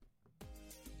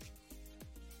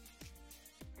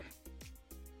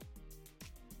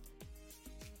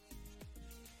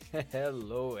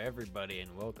Hello, everybody,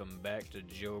 and welcome back to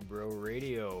Joe Bro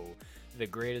Radio, the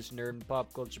greatest nerd and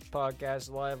pop culture podcast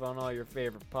live on all your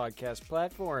favorite podcast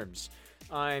platforms.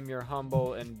 I'm your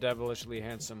humble and devilishly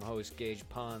handsome host, Gage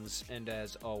Pons, and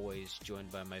as always, joined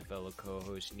by my fellow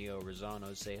co-host, Neo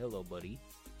Rosano. Say hello, buddy.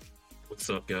 What's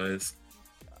up, guys?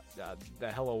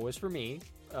 The hello was for me,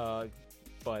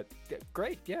 but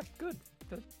great, yeah, good.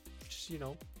 Just,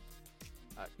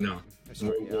 No,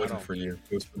 it wasn't for you.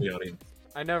 It was for the audience.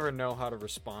 I never know how to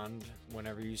respond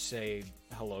whenever you say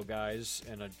 "hello, guys"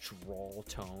 in a drawl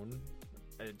tone.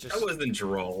 That wasn't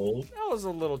drawl. That was a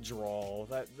little drawl.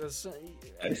 Look,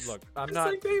 I'm it's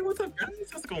not. Like, hey, what's up,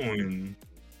 guys? How's it going?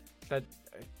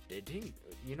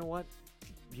 You know what?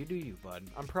 You do you, bud.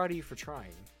 I'm proud of you for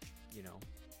trying.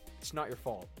 It's not your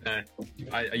fault.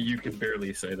 You can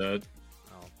barely say that.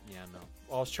 Oh, yeah, no.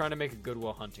 Well, I was trying to make a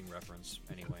Goodwill Hunting reference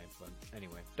anyway, but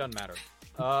anyway, doesn't matter.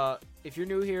 If you're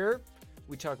new here,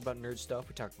 we talk about nerd stuff,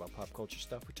 we talk about pop culture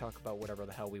stuff, we talk about whatever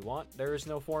the hell we want. There is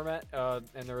no format,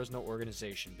 and there is no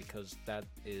organization, because that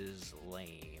is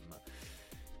lame.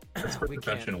 That's for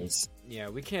professionals.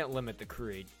 We can't limit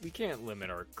we can't limit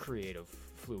our creative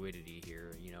fluidity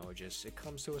here, it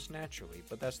comes to us naturally,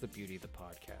 but that's the beauty of the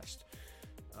podcast.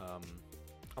 I'm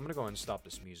gonna go and stop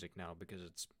this music now, because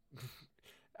it's...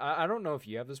 I don't know if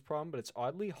you have this problem, but it's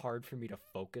oddly hard for me to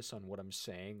focus on what I'm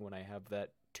saying when I have that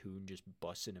tune just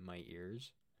busting in my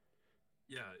ears.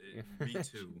 Yeah, me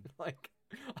too.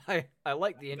 I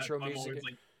like the intro music.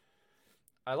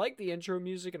 I like the intro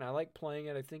music, and I like playing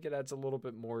it. I think it adds a little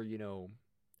bit more,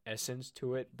 essence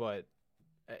to it, but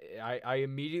I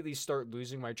immediately start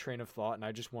losing my train of thought, and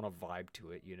I just want to vibe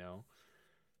to it,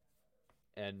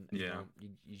 And you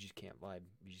just can't vibe.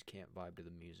 You just can't vibe to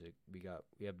the music.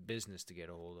 We have business to get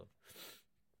a hold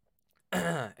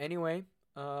of. Anyway,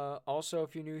 also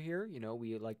if you're new here,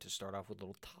 we like to start off with a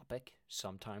little topic.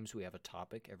 Sometimes we have a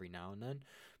topic every now and then,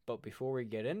 but before we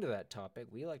get into that topic,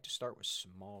 we like to start with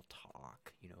small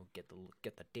talk. Get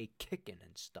the day kicking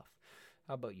and stuff.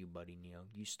 How about you, buddy Neo?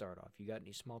 You start off. You got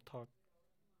any small talk?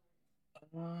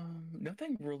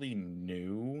 Nothing really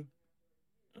new.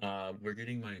 We're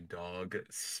getting my dog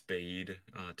spayed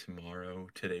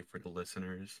today for the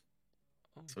listeners.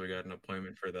 Oh. So we got an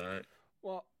appointment for that.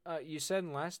 Well, you said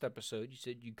in last episode,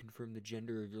 you confirmed the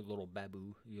gender of your little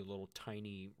babu, your little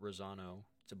tiny Rosano.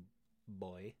 It's a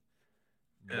boy.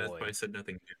 Yeah, that's why I said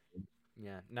nothing new.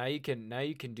 Yeah, now you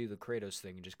can do the Kratos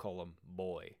thing and just call him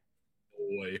boy.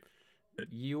 Boy.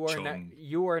 You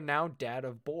are now dad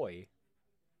of boy.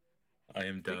 I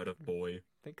am dad of boy.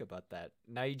 Think about that.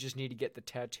 Now you just need to get the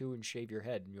tattoo and shave your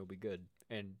head, and you'll be good.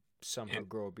 And somehow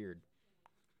grow a beard.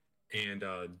 And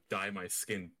dye my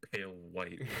skin pale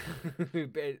white.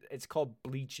 It's called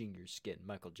bleaching your skin.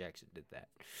 Michael Jackson did that.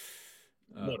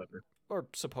 Whatever. Or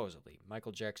supposedly.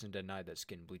 Michael Jackson denied that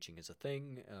skin bleaching is a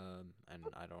thing, and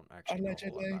I don't actually know a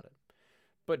whole lot about it.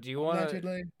 But do you want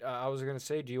to... I was going to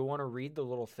say, do you want to read the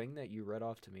little thing that you read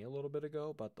off to me a little bit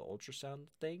ago about the ultrasound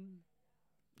thing?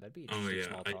 That'd be interesting.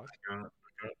 Small talk.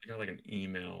 I got like an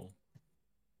email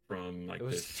from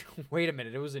this. Wait a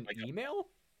minute, it was an email?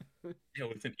 Yeah,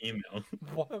 it was an email.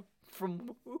 What?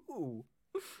 From who?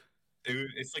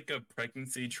 It's like a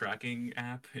pregnancy tracking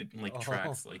app. It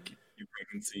tracks your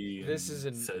pregnancy.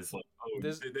 Says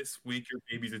this week your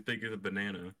baby's as big as a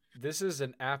banana. This is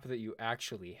an app that you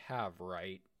actually have,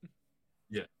 right?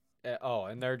 Yeah.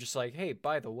 And they're just like, hey,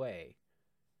 by the way.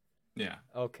 Yeah.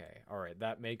 Okay. All right.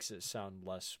 That makes it sound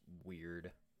less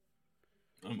weird.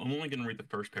 I'm only going to read the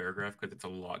first paragraph because it's a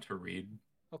lot to read.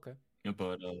 Okay.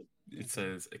 But it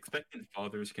says expectant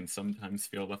fathers can sometimes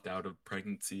feel left out of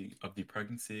the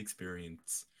pregnancy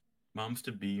experience. Moms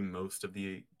to be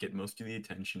get most of the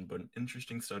attention, but an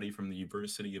interesting study from the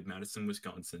University of Madison,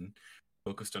 Wisconsin,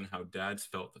 focused on how dads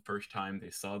felt the first time they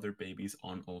saw their babies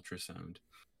on ultrasound.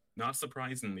 Not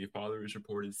surprisingly, fathers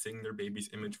reported seeing their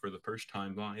baby's image for the first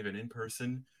time live and in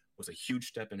person was a huge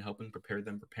step in helping prepare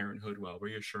them for parenthood while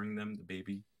reassuring them the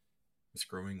baby was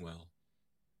growing well.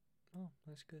 Oh,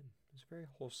 that's good. It's very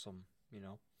wholesome,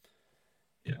 Yeah.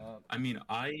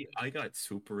 I got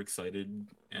super excited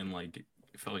and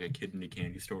felt like a kid in a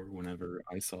candy store whenever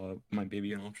I saw my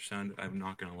baby on ultrasound. I'm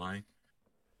not gonna lie.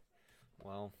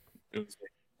 Well, it was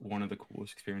one of the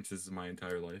coolest experiences of my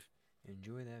entire life.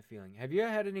 Enjoy that feeling. Have you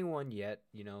had anyone yet,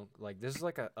 this is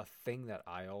a thing that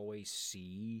I always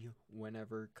see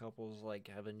whenever couples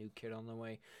have a new kid on the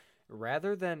way.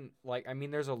 Rather than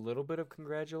there's a little bit of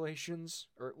congratulations,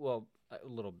 or a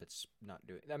little bit's not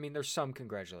doing. There's some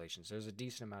congratulations. There's a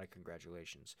decent amount of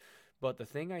congratulations. But the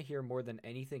thing I hear more than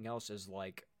anything else is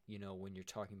when you're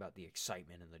talking about the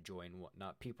excitement and the joy and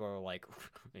whatnot, people are like,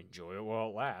 enjoy it while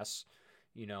it lasts.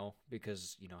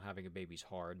 because having a baby's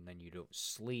hard, and then you don't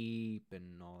sleep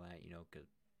and all that,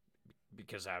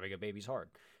 because having a baby's hard.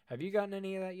 Have you gotten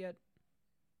any of that yet?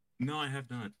 No, I have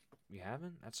not. You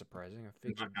haven't? That's surprising. I Not,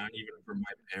 figured. not even for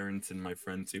my parents and my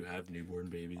friends who have newborn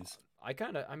babies.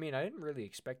 I mean, I didn't really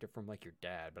expect it from like your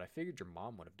dad, but I figured your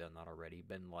mom would have done that already.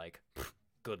 Been like,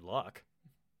 good luck,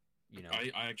 you know.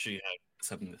 I actually had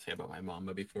something to say about my mom,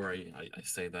 but before I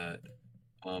say that,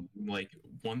 like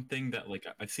one thing that like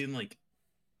I've seen like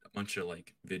a bunch of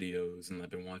like videos and I've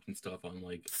been watching stuff on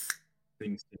like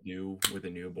things to do with a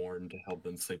newborn to help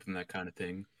them sleep and that kind of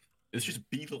thing. Is Mhm. just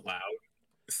be loud.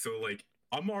 So like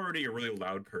I'm already a really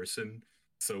loud person,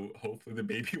 so hopefully the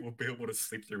baby will be able to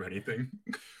sleep through anything.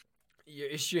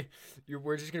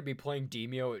 We're just gonna be playing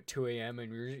Demio at 2 a.m.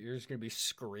 and you're just gonna be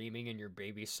screaming and your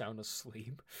baby's sound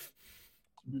asleep.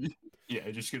 Yeah,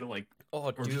 just gonna like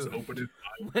Oh, or just dude, open his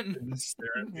eyes when and just stare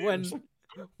at me and just when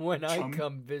like when I chum.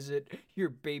 come visit, your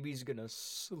baby's gonna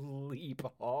sleep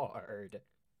hard.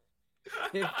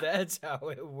 If that's how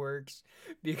it works,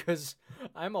 because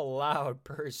I'm a loud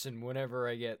person whenever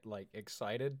I get like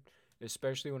excited,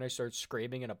 especially when I start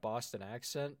screaming in a Boston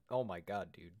accent. Oh my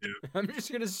god, dude. Yeah. I'm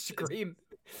just gonna scream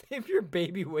if your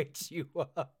baby wakes you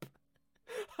up.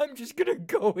 I'm just gonna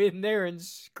go in there and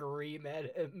scream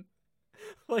at him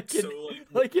like So an like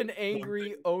like an one angry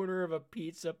thing owner of a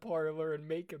pizza parlor and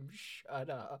make him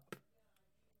shut up.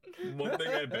 one thing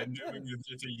I've been doing is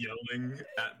just yelling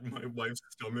at my wife's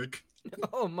stomach.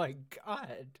 Oh my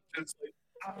god. Just like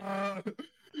ah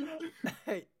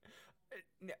Hey,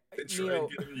 and try and Neo,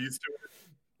 get him used to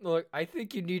look, I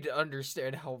think you need to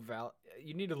understand how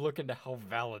you need to look into how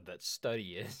valid that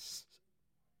study is.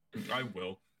 it. I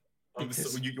will. So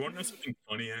Because you want to know something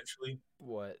funny actually?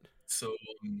 what? So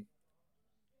um,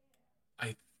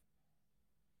 I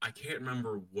I can't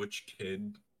remember which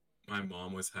kid my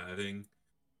mom was having,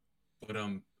 but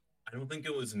I don't think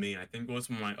it was me. I think it was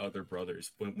my other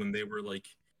brothers when they were like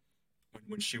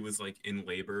when she was like in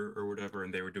labor or whatever,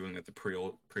 and they were doing like the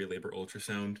pre labor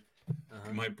ultrasound.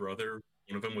 Uh-huh. My brother,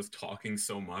 one of them was talking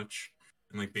so much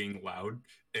and like being loud,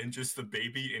 and just the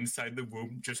baby inside the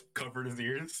womb just covered his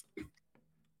ears.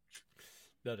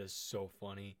 That is so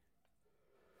funny.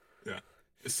 Yeah.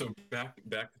 So back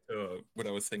to what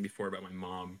I was saying before about my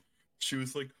mom. She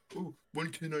was like, "Oh, when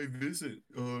can I visit?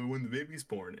 When the baby's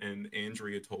born?" And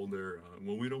Andrea told her,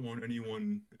 "Well, we don't want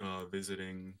anyone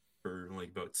visiting for like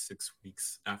about 6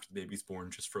 weeks after the baby's born,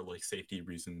 just for like safety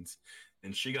reasons."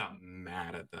 And she got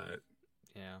mad at that.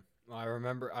 Yeah. Well,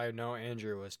 I know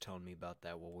Andrew was telling me about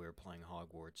that while we were playing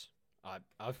Hogwarts. I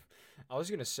was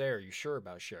gonna say, are you sure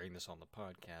about sharing this on the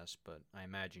podcast? But I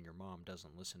imagine your mom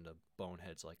doesn't listen to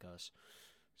boneheads like us,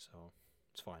 so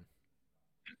it's fine.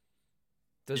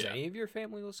 Does Yeah, any of your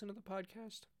family listen to the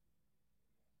podcast?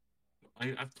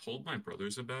 I've told my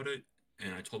brothers about it,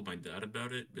 and I told my dad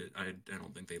about it, but I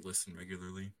don't think they listen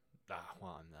regularly. Ah,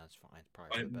 well, that's fine. It's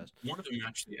probably for I the best. One of them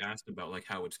actually asked about like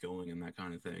how it's going and that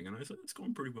kind of thing, and I said it's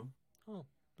going pretty well. Oh,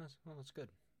 that's good.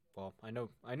 Well, I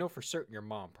know for certain your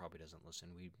mom probably doesn't listen.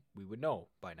 We would know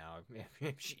by now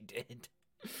if she did.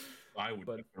 I would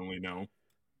But definitely know.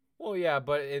 well, yeah,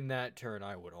 but in that turn,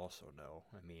 I would also know.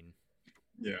 I mean,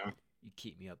 Yeah. you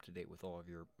keep me up to date with all of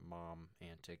your mom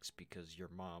antics because your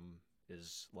mom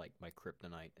is like my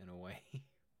kryptonite in a way.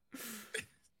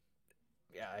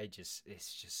 Yeah, it's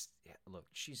just yeah, look,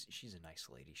 she's a nice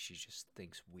lady. She just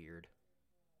thinks weird.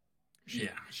 She Yeah.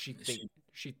 she think She,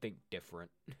 she think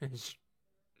different.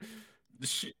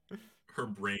 she, her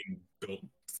brain built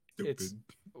It's stupid.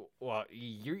 well,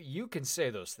 you can say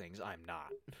those things. I'm not.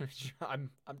 I'm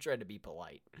trying to be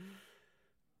polite.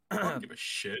 I Yeah, don't give a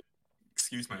shit.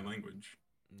 Excuse my language.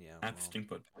 yeah. That's Well, stink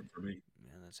butt point for me.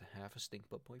 man, that's a half a stink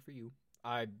butt point for you.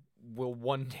 I will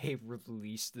one day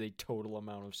release the total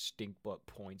amount of stink butt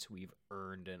points we've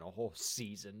earned in a whole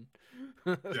season.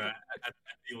 Yeah, at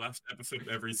the last episode of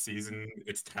every season,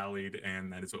 it's tallied,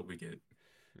 and that is what we get.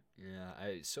 Yeah,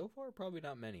 I so far probably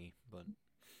not many, but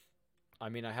I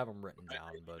mean I have them written I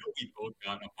down. But know we both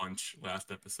got a bunch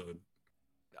last episode.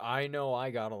 I know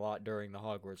I got a lot during the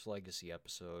Hogwarts Legacy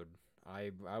episode.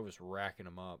 I was racking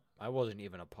them up. I wasn't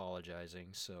even apologizing.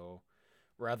 So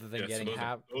rather than Yeah, so getting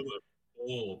half, those are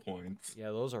full points. yeah,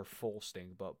 those are full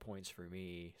stink butt points for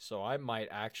me. So I might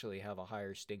actually have a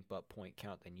higher stink butt point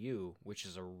count than you, which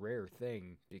is a rare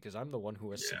thing because I'm the one who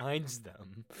Yeah. assigns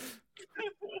them.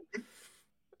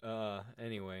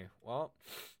 Anyway, well,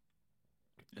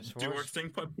 as Do far our as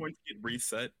stink butt points get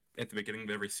reset at the beginning of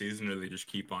every season, or they just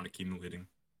keep on accumulating?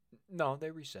 no,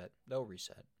 they reset. They'll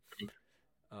reset.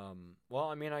 Well,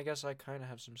 I mean, I guess I kind of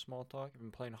have some small talk. I've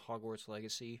been playing Hogwarts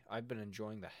Legacy. I've been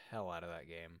enjoying the hell out of that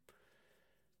game.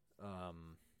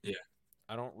 Um, Yeah.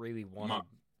 I don't really want My, to,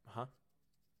 huh?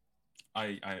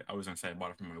 I was gonna say I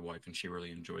bought it for my wife and she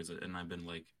really enjoys it, and I've been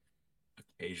like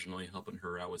occasionally helping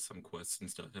her out with some quests and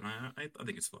stuff, and I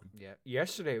think it's fun. Yeah.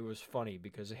 Yesterday it was funny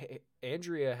because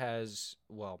Andrea has,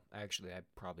 well, actually, I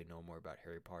probably know more about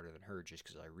Harry Potter than her just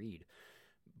because I read,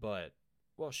 but,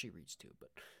 well, she reads too,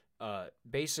 but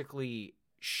basically,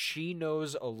 she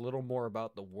knows a little more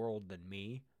about the world than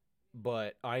me,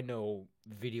 but I know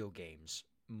video games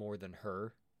more than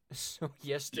her. So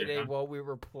yesterday Yeah. while we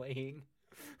were playing,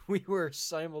 we were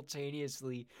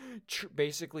simultaneously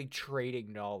basically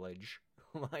trading knowledge.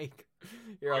 Like,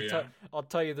 here Oh yeah. I'll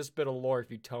tell you this bit of lore if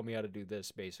you tell me how to do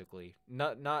this. Basically,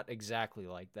 not exactly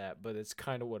like that, but it's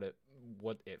kind of what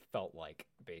it felt like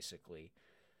basically.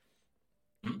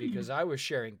 Because I was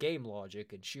sharing game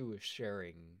logic and she was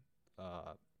sharing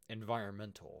uh,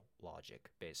 environmental logic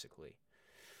basically.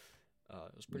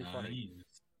 It was pretty funny.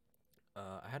 Nice.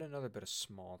 I had another bit of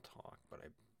small talk, but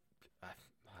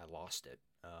I lost it.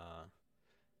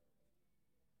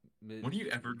 When are you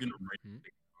ever gonna write hmm?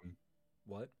 it down?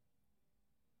 What?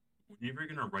 When are you ever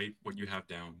gonna write what you have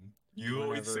down? You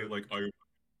always say Whenever, like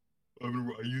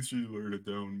I used to write it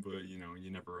down, but you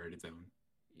never write it down.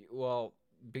 well,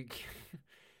 be,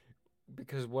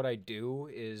 because what I do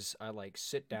is I like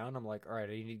sit down. I'm like, all right,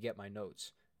 I need to get my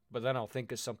notes, but then I'll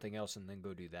think of something else and then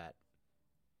go do that.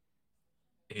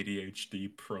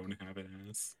 ADHD prone habit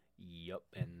ass. Yep,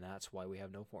 and that's why we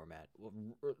have no format.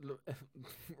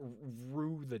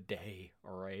 Rue the day,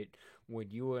 all right? When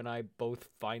you and I both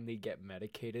finally get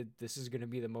medicated, this is gonna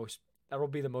be the most. That'll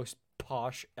be the most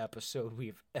posh episode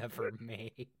we've ever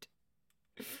made.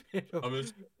 It'll, I'm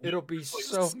just, it'll be like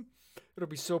so. It'll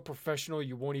be so professional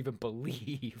you won't even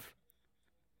believe.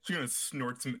 just gonna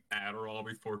snort some Adderall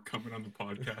before coming on the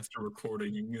podcast or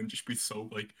recording and just be so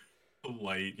like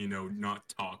polite, not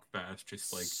talk fast,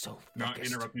 just like So not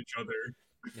focused. interrupt each other.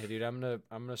 Yeah, dude, I'm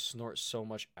gonna snort so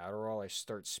much Adderall I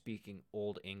start speaking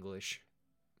old English,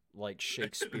 like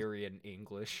Shakespearean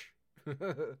English.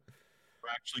 We're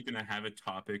actually gonna have a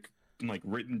topic like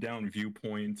written down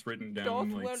viewpoints, written down Doth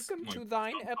welcome like to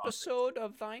thine subtopics. episode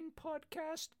of thine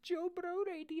podcast, Joe Bro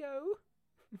Radio.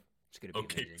 It's gonna be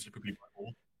Okay, amazing. super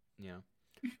people. Yeah.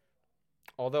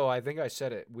 Although I think I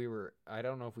said it, I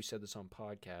don't know if we said this on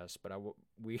podcast, but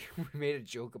we made a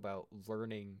joke about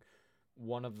learning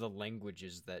one of the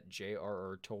languages that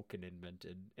J.R.R. Tolkien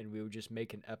invented, and we would just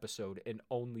make an episode and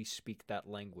only speak that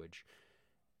language.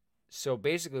 So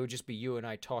basically, it would just be you and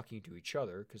I talking to each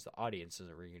other because the audience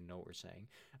doesn't really know what we're saying.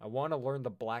 I want to learn the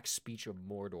black speech of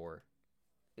Mordor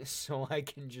so I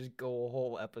can just go a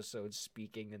whole episode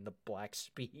speaking in the black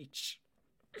speech.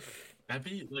 That'd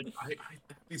be like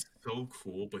that'd be so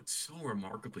cool, but so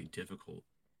remarkably difficult.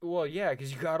 Well, yeah,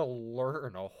 because you gotta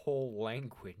learn a whole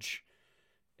language.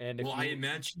 And Well, if I you,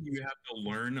 imagine you have to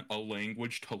learn a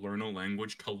language to learn a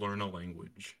language to learn a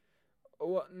language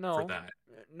well, for no, that.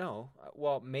 no,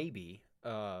 well, maybe.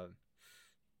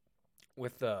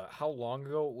 With how long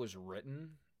ago it was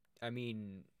written, I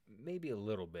mean, maybe a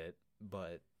little bit,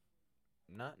 but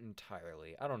not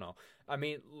entirely. I don't know. I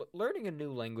mean, learning a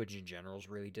new language in general is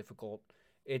really difficult.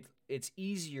 It's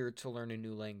easier to learn a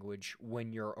new language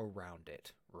when you're around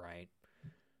it, right?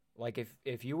 Like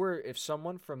if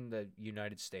someone from the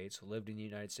United States lived in the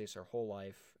United States their whole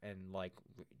life and like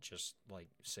just like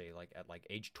say like at like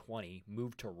age 20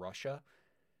 moved to Russia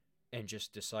and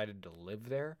just decided to live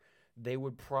there, they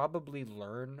would probably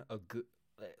learn a good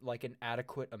like an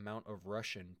adequate amount of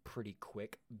Russian pretty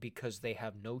quick because they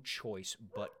have no choice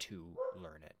but to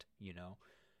learn it, you know?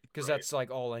 Because Right. that's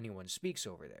like all anyone speaks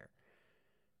over there.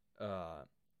 Uh,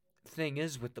 thing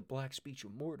is, with the Black Speech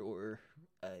of Mordor,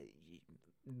 uh,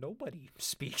 nobody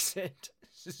speaks it,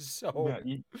 so Yeah,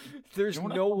 you there's know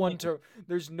what I no find one to,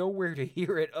 there's nowhere to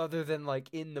hear it other than like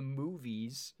in the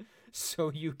movies, so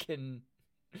you can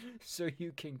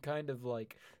kind of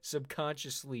like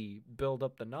subconsciously build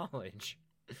up the knowledge.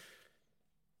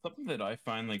 something that I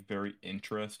find like very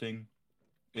interesting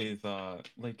is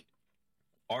like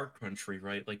our country,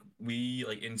 right? Like we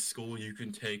like in school you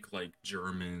can take like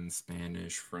German,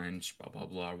 Spanish, French, blah blah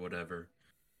blah, whatever.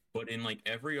 But in like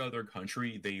every other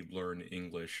country, they learn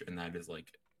English, and that is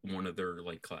like one of their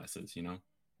like classes.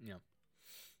 Yeah.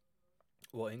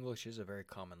 Well, English is a very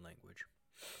common language.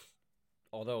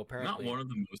 Although Not apparently, one of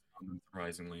the most common,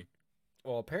 surprisingly.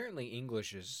 apparently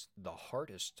English is the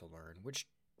hardest to learn, which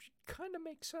kind of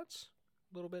makes sense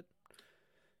a little bit.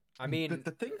 I The, mean,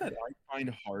 the thing that I find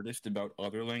hardest about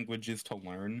other languages to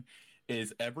learn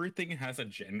is everything has a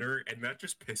gender, and that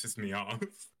just pisses me off.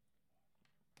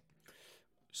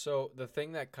 so the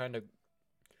thing that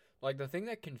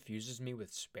confuses me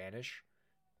with Spanish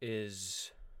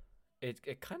is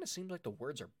it kind of seems like the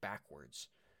words are backwards.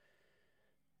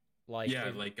 Like Yeah,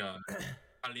 if like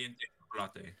caliente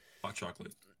chocolate, hot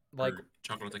chocolate, like or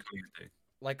chocolate caliente.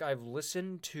 like I've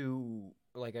listened to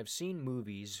like I've seen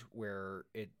movies where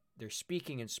they're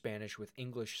speaking in Spanish with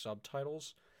English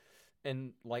subtitles,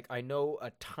 and like I know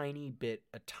a tiny bit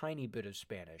of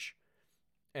Spanish,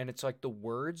 and it's like the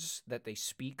words that they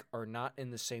speak are not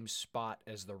in the same spot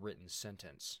as the written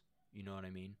sentence. You know what I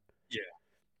mean? Yeah.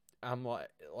 I'm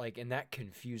like and that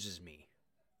confuses me,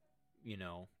 you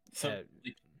know. So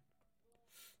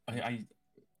like, I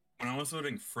when I was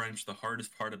learning French, the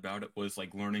hardest part about it was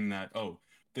like learning that, oh,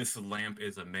 this lamp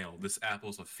is a male, this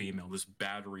apple's a female, this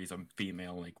battery is a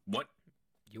female. Like what?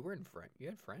 You were in French. You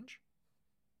had French?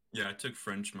 Yeah, I took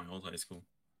French in my old high school,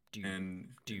 Do you and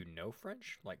do you know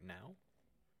French like now?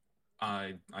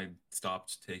 I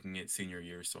stopped taking it senior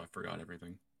year, so I forgot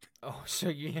everything. Oh, so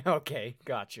you okay?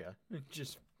 Gotcha.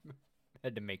 Just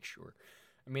had to make sure.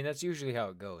 I mean, that's usually how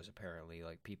it goes. Apparently,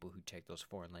 like people who take those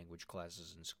foreign language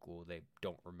classes in school, they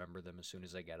don't remember them as soon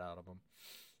as they get out of them.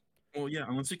 Well, yeah,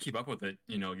 unless you keep up with it,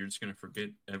 you're just gonna forget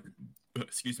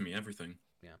excuse me, everything.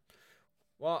 Yeah.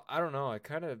 Well, I don't know.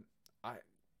 I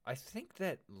I think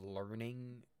that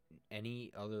learning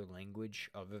any other language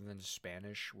other than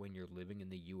Spanish when you're living in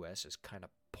the U.S. is kind of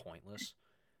pointless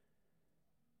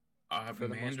for the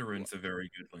most. Mandarin's a very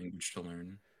good language to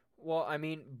learn. Well, I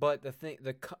mean, but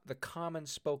the common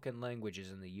spoken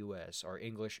languages in the U.S. are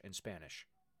English and Spanish,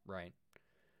 right?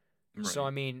 So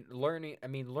Right.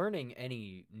 learning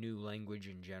any new language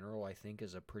in general, I think,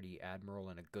 is a pretty admirable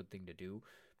and a good thing to do.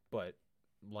 But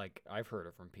like I've heard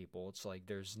it from people, it's like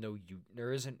there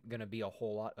isn't gonna be a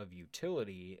whole lot of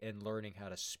utility in learning how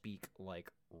to speak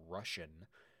like Russian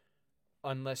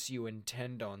unless you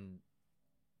intend on,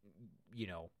 you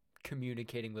know,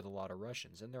 communicating with a lot of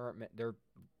Russians, and there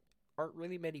aren't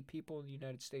really many people in the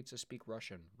United States that speak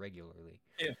Russian regularly.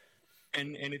 Yeah.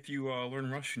 And if you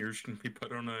learn Russian, you're just gonna be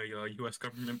put on a U.S.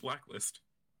 government blacklist.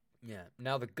 Yeah.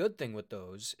 Now the good thing with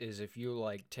those is if you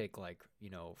like take like,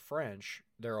 French,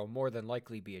 there'll more than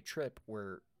likely be a trip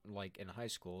where like in high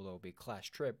school there'll be a class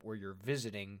trip where you're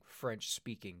visiting French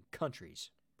speaking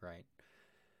countries, right? Uh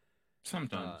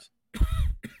Sometimes.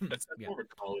 That's yeah. more of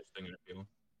a college thing, I feel.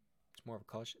 It's more of a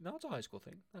college. No, it's a high school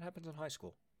thing. That happens in high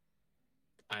school.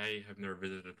 I have never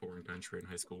visited a foreign country in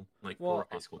high school, like for Well,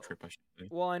 a high school trip, I should say.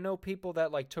 well, I know people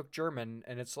that like took German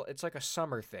and it's like a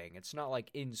summer thing. It's not like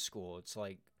in school. It's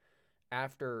like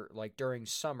after like during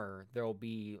summer there'll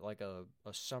be like a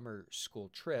summer school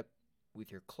trip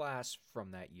with your class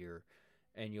from that year,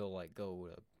 and you'll like go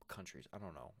to countries. I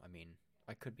don't know. I mean,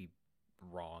 I could be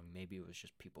wrong. Maybe it was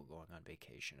just people going on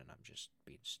vacation and I'm just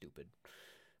being stupid,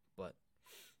 but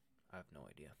I have no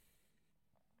idea.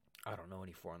 I don't know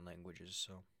any foreign languages,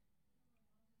 so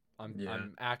i'm Yeah.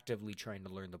 i'm actively trying to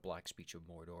learn the black speech of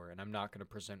Mordor, and I'm not going to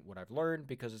present what I've learned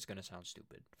because it's going to sound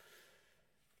stupid.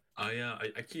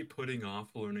 I keep putting off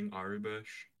learning Arabic,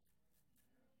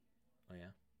 Oh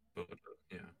yeah. but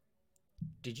yeah,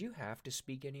 Did you have to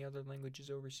speak any other languages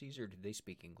overseas, or did they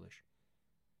speak English?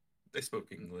 they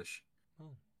spoke English.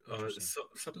 Oh, interesting.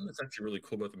 Something that's actually really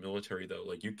cool about the military, though,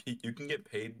 like you can get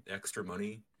paid extra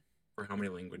money for how many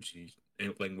languages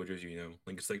you know.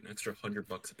 Like it's like an extra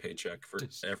 $100 a paycheck for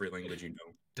Does every language you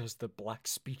know. does the black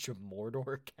speech of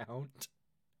Mordor count?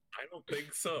 I don't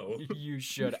think so. You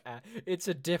should. It's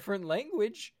a different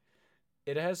language.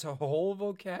 It has a whole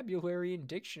vocabulary and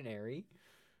dictionary.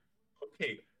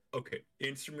 Okay, okay.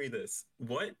 Answer me this: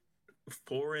 what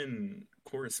foreign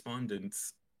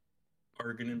correspondents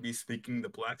are going to be speaking the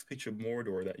black speech of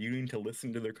Mordor that you need to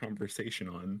listen to their conversation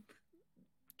on?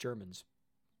 Germans.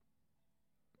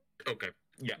 Okay,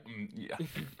 yeah, yeah.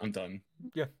 I'm done.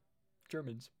 Yeah,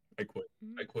 Germans. I quit.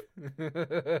 I quit.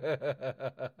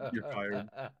 You're fired.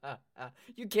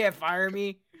 You can't fire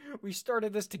me. We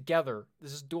started this together.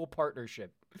 This is dual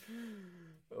partnership.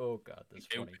 Oh God, that's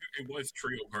It, funny. it was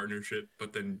trio partnership,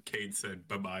 but then Cade said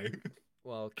bye bye.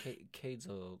 Well, Cade's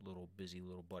a little busy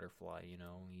little butterfly, you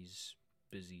know. He's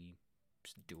busy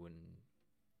doing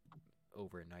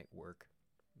overnight work.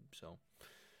 So,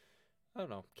 I don't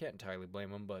know. Can't entirely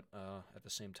blame him, but at the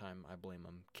same time, I blame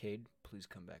him. Cade, please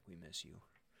come back. We miss you.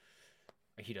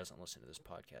 He doesn't listen to this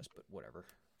podcast, but whatever.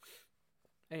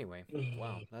 Anyway,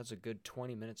 wow, that's a good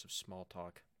 20 minutes of small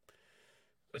talk.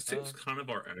 It seems kind of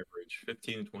our average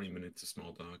 15 to 20 minutes of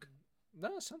small talk.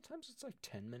 No, sometimes it's like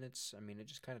 10 minutes. I mean, it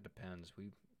just kind of depends.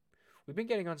 We've been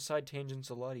getting on side tangents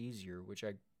a lot easier, which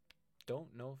I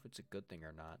don't know if it's a good thing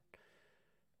or not.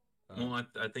 Well,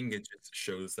 I think it just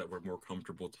shows that we're more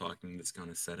comfortable talking in this kind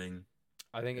of setting.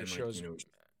 I think it And, like, shows.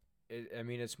 I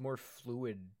mean, it's more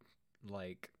fluid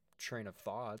like train of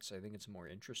thoughts. I think it's more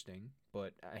interesting.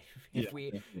 But Yeah,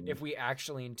 if definitely. we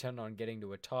actually intend on getting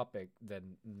to a topic,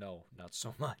 then no, not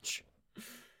so much.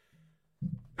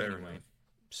 Fair Anyway, enough.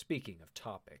 speaking of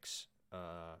topics,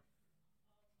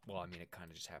 well, I mean, it kind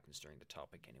of just happens during the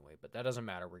topic anyway, but that doesn't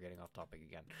matter. We're getting off topic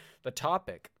again. The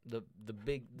topic, the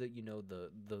big, the you know,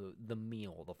 the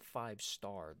meal, the 5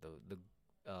 star,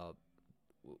 uh,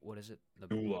 what is it? The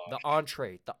Goulash.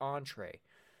 entree, the entree.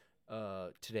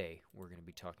 Today we're going to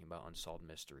be talking about unsolved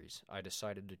mysteries. I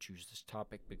decided to choose this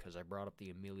topic because I brought up the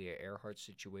Amelia Earhart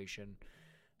situation,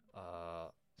 uh,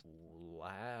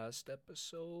 last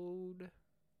episode.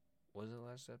 Was it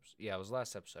last episode? Yeah, it was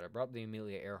last episode. I brought up the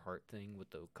Amelia Earhart thing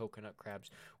with the coconut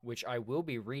crabs, which I will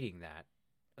be reading that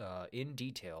in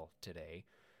detail today,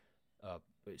 uh,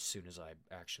 as soon as I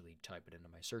actually type it into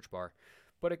my search bar.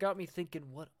 But it got me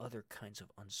thinking, what other kinds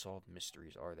of unsolved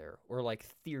mysteries are there, or like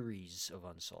theories of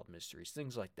unsolved mysteries,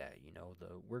 things like that.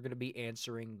 We're gonna be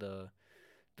answering the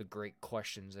great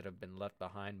questions that have been left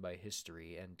behind by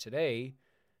history, and today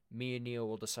me and Neil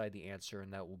will decide the answer,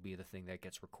 and that will be the thing that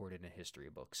gets recorded in history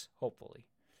books, hopefully.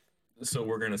 So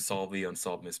we're gonna solve the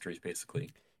unsolved mysteries, basically.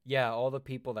 Yeah, all the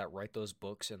people that write those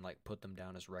books and like put them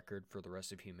down as record for the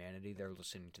rest of humanity, they're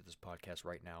listening to this podcast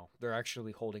right now. They're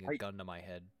actually holding a I gun to my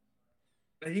head.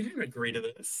 I didn't agree to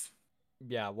this.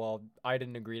 Yeah, well, I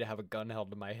didn't agree to have a gun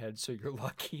held to my head, so you're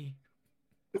lucky.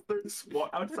 There's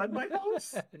what outside my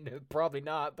house? No, probably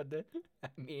not, but I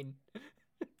mean,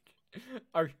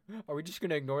 are are we just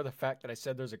gonna ignore the fact that I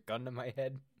said there's a gun to my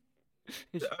head?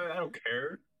 I don't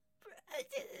care.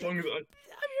 As long as I'm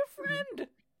your friend.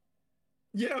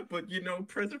 yeah, but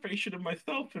preservation of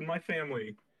myself and my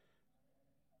family.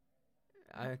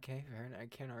 Okay, fair enough. I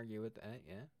can't argue with that.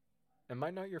 Yeah. Am I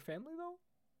not your family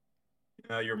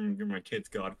though? You're my kid's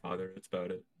godfather. That's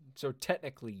about it. So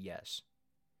technically, yes.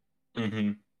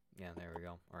 Mm-hmm. Yeah, there we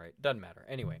go. All right, doesn't matter.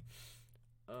 Anyway,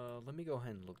 let me go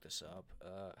ahead and look this up.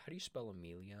 How do you spell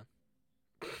Amelia?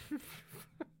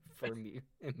 For me,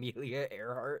 Amelia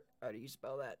Earhart. How do you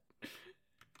spell that?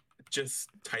 Just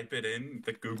type it in.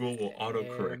 The Google will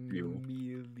autocorrect you.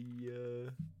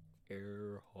 Amelia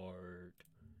Earhart.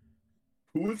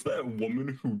 Who was that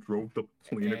woman who drove the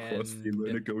plane across the And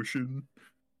Atlantic Ocean?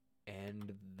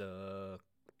 and the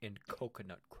and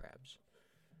coconut crabs.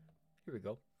 Here we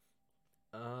go.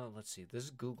 Let's see. This is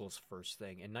Google's first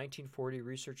thing. In 1940,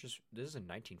 researchers. This is in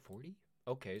 1940.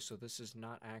 Okay, so this is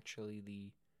not actually the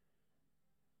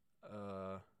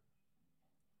uh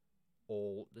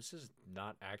old. This is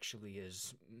not actually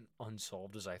as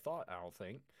unsolved as I thought. I don't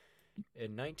think.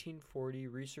 In 1940,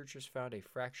 researchers found a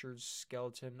fractured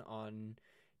skeleton on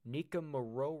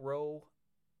Nikamaroro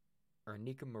or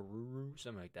Nikamaruru,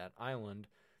 something like that, island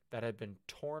that had been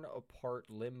torn apart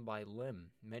limb by limb.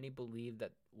 Many believe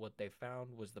that what they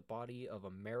found was the body of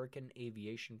American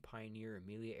aviation pioneer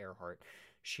Amelia Earhart.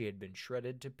 She had been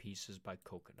shredded to pieces by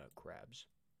coconut crabs.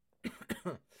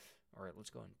 All right, let's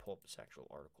go ahead and pull up this actual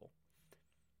article.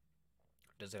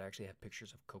 Does it actually have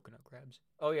pictures of coconut crabs?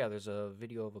 Oh, yeah, there's a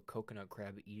video of a coconut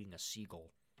crab eating a seagull.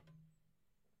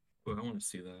 Oh, I want to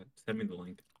see that. Send me the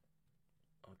link.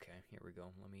 Okay, here we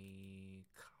go. Let me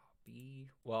copy.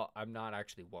 Well, I'm not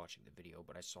actually watching the video,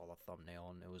 but I saw the thumbnail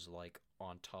and it was like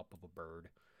on top of a bird.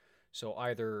 So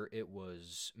either it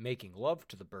was making love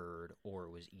to the bird or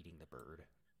it was eating the bird.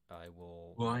 I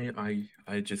will. Well,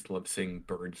 I just love seeing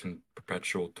birds in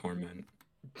perpetual torment.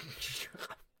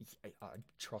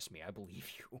 Trust me, I believe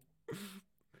you.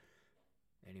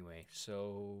 Anyway,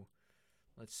 so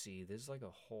let's see. There's like a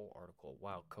whole article.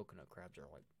 Wow, coconut crabs are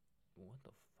like, what the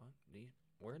fuck?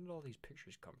 Where did all these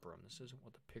pictures come from? This isn't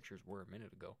what the pictures were a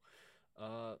minute ago.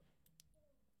 Uh,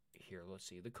 Here, let's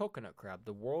see. The coconut crab,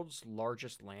 the world's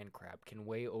largest land crab, can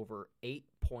weigh over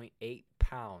 8.8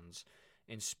 pounds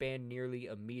and span nearly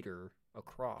a meter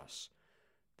across.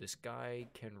 This guy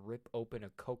can rip open a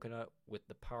coconut with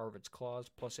the power of its claws,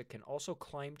 plus, it can also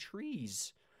climb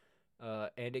trees.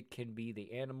 And it can be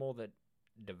the animal that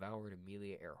devoured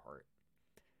Amelia Earhart.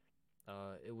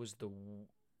 It was the.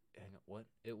 Hang on, what?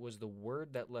 It was the word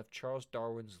that left Charles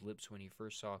Darwin's lips when he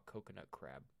first saw a coconut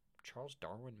crab. Charles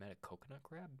Darwin met a coconut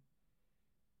crab?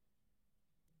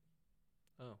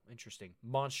 Oh, interesting.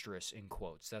 Monstrous in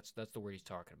quotes. That's the word he's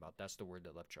talking about. That's the word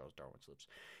that left Charles Darwin's lips.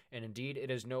 And indeed,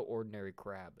 it is no ordinary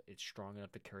crab. It's strong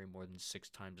enough to carry more than 6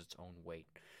 times its own weight.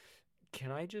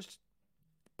 Can I just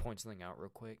point something out real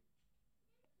quick?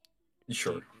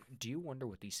 Sure. Do you wonder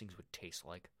what these things would taste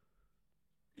like?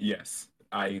 Yes,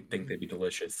 I think they'd be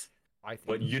delicious. I think.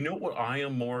 But you know what I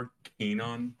am more keen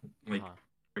on, like Uh-huh.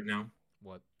 right now?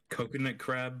 What? Coconut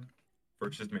crab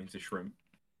versus mantis shrimp.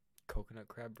 Coconut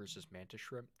crab versus mantis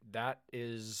shrimp? That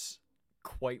is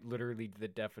quite literally the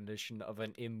definition of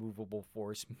an immovable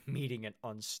force meeting an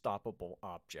unstoppable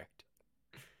object.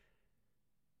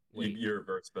 Wait, You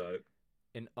reverse that.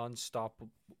 an unstoppable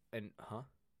and huh?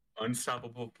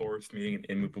 Unstoppable force meeting an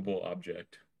immovable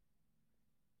object.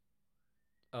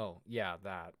 Oh, yeah,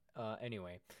 that.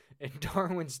 Anyway, in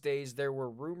Darwin's days, there were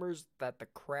rumors that the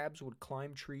crabs would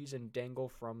climb trees and dangle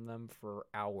from them for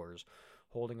hours,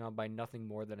 holding on by nothing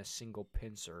more than a single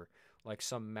pincer, like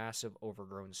some massive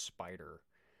overgrown spider.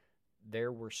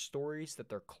 There were stories that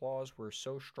their claws were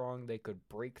so strong they could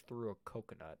break through a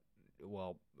coconut.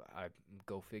 Well, I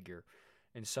go figure.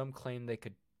 And some claim they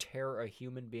could tear a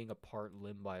human being apart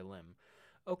limb by limb.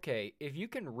 Okay, if you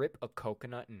can rip a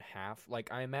coconut in half,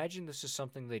 like I imagine this is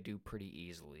something they do pretty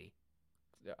easily.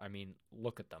 I mean,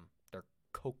 look at them. They're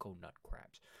coconut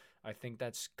crabs. I think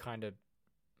that's kind of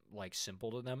like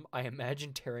simple to them. I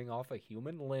imagine tearing off a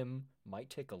human limb might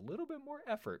take a little bit more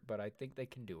effort, but I think they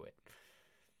can do it.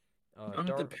 It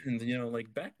Dar depends.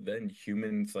 Like back then,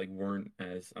 humans like weren't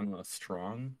as, I don't know,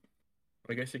 strong,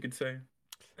 I guess you could say,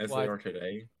 as well, they are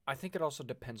today. I think it also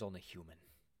depends on the human.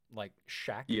 Like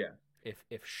Shaq, Yeah, if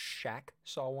Shaq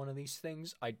saw one of these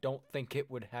things, I don't think it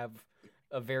would have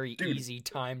a very dude, easy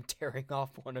time tearing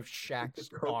off one of the Shaq's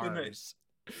coconut. arms.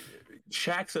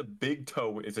 Shaq's a big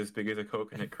toe is as big as a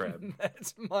coconut crab.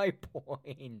 That's my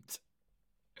point.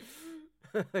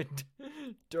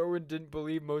 Darwin didn't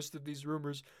believe most of these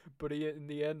rumors, but in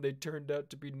the end, they turned out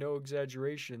to be no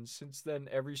exaggeration. Since then,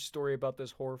 every story about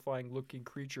this horrifying looking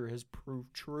creature has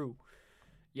proved true.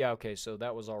 Yeah, okay, so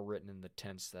that was all written in the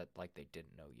tense that, like, they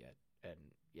didn't know yet. And,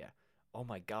 yeah. Oh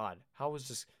my god, how was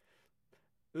this?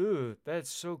 Ugh, that's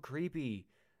so creepy.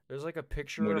 There's, like, a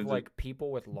picture What of, is it? like,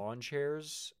 people with lawn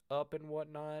chairs up and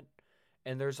whatnot.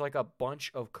 And there's, like, a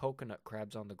bunch of coconut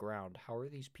crabs on the ground. How are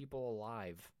these people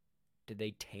alive? Did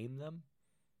they tame them?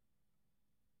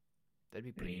 That'd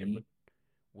be pretty Name? neat.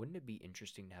 Wouldn't it be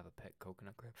interesting to have a pet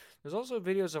coconut crab? There's also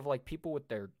videos of like people with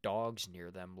their dogs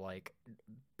near them. Like,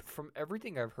 from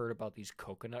everything I've heard about these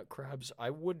coconut crabs, I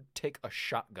would take a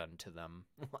shotgun to them.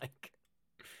 Like,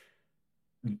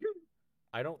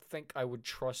 I don't think I would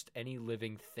trust any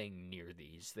living thing near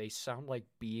these. They sound like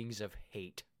beings of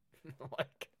hate.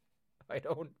 Like, I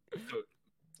don't.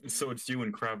 So it's you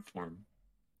in crab form.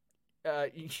 Uh,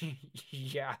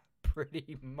 yeah,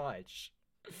 pretty much.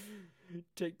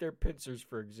 Take their pincers,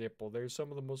 for example. They're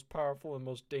some of the most powerful and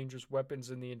most dangerous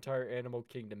weapons in the entire animal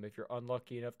kingdom. If you're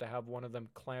unlucky enough to have one of them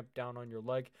clamped down on your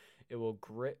leg,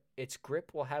 its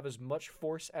grip will have as much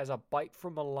force as a bite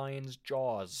from a lion's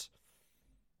jaws.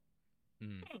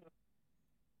 Mm.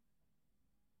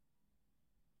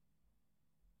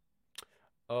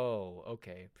 Oh,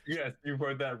 okay. Yes, you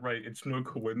heard that right. It's no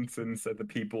coincidence that the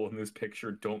people in this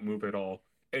picture don't move at all.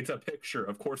 It's a picture.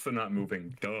 Of course they're not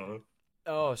moving. Duh.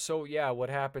 Oh, so yeah, what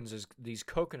happens is these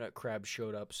coconut crabs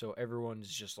showed up, so everyone's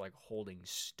just like holding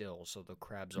still, so the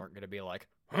crabs aren't going to be like,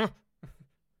 huh?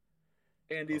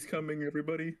 Andy's coming,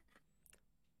 everybody.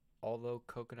 Although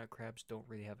coconut crabs don't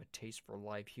really have a taste for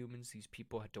live humans, these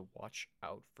people had to watch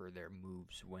out for their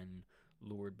moves when,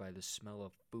 lured by the smell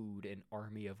of food, an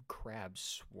army of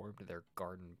crabs swarmed their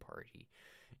garden party.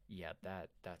 Yeah,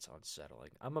 that's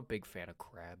unsettling. I'm a big fan of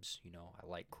crabs, I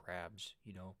like crabs,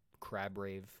 Crab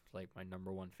Rave, like my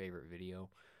number one favorite video.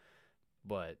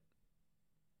 But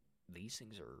these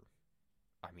things are,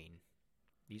 I mean,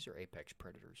 these are apex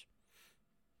predators.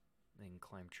 They can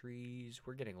climb trees.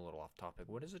 We're getting a little off topic.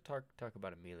 What does it talk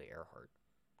about Amelia Earhart?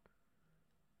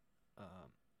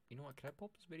 You know what? Can I pull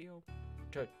up this video?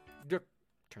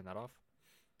 Turn that off.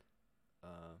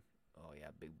 Oh yeah,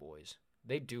 big boys.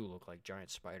 They do look like giant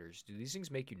spiders. Do these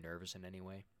things make you nervous in any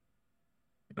way?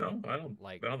 No, I don't.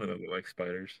 Like, I don't think they look like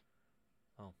spiders.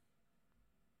 oh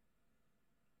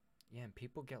yeah, and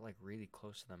people get like really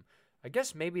close to them. I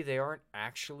guess maybe they aren't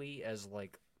actually as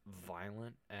like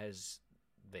violent as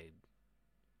they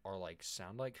are like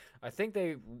sound like. I think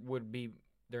they would be.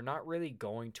 They're not really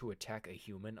going to attack a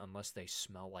human unless they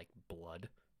smell like blood,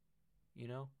 you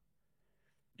know?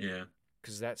 Yeah.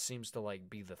 Because that seems to like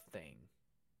be the thing,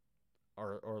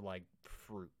 or like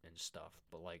fruit and stuff.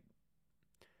 But like,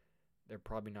 they're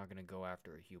probably not going to go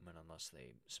after a human unless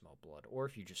they smell blood, or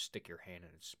if you just stick your hand in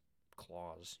its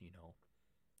claws.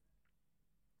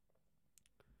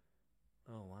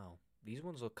 Oh wow, these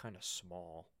ones look kind of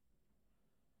small.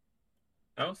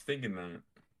 I was thinking that.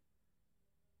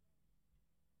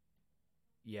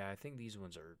 Yeah, I think these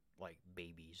ones are like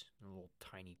babies, little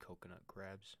tiny coconut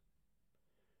crabs.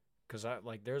 Cause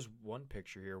there's one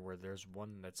picture here where there's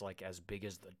one that's like as big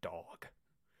as the dog.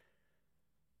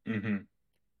 Mm-hmm.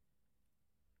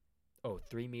 Oh,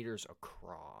 3 meters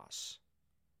across.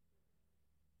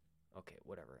 Okay,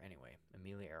 whatever. Anyway,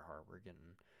 Amelia Earhart. We're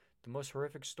getting the most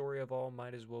horrific story of all.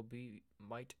 Might as well be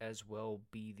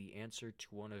the answer to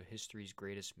one of history's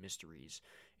greatest mysteries.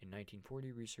 In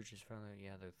 1940, researchers found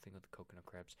that the thing with the coconut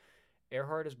crabs.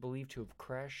 Earhart is believed to have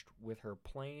crashed with her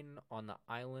plane on the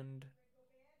island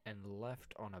and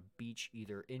left on a beach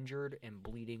either injured and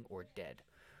bleeding or dead.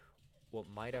 What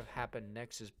might have happened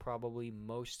next is probably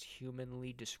most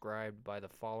humanly described by the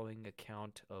following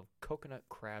account of coconut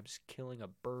crabs killing a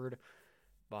bird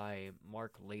by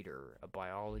Mark Lader, a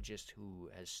biologist who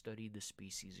has studied the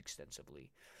species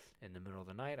extensively. In the middle of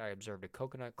the night, I observed a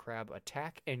coconut crab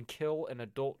attack and kill an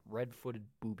adult red-footed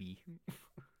booby.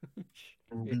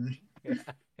 Booby. Yeah,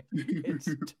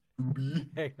 it's Booby.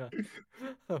 hang on.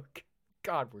 Oh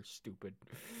God, we're stupid.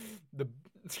 The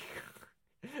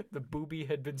the booby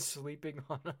had been sleeping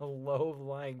on a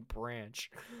low-lying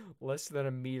branch, less than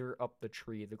a meter up the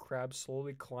tree. The crab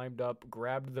slowly climbed up,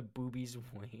 grabbed the booby's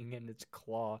wing and its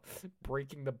claw,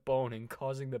 breaking the bone and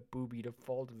causing the booby to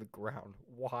fall to the ground.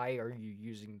 Why are you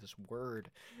using this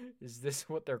word? Is this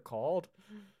what they're called?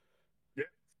 Yeah.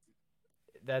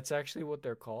 That's actually what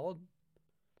they're called?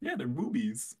 Yeah, they're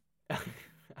boobies.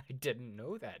 I didn't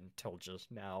know that until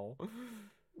just now.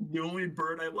 The only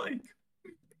bird I like.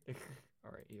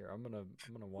 All right, here I'm gonna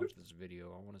watch this video.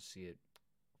 I want to see it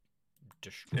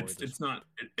destroy this.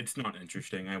 It's not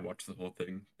interesting. I watched the whole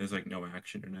thing. There's like no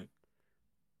action in it.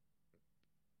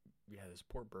 Yeah, this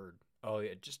poor bird. Oh, yeah,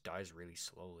 it just dies really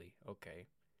slowly. Okay.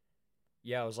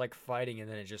 Yeah, it was like fighting and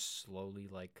then it just slowly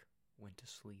like went to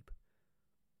sleep.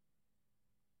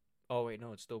 Oh wait,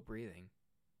 no, it's still breathing.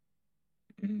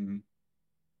 Mm-hmm.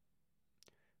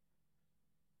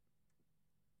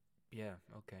 Yeah,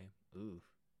 okay. Ooh.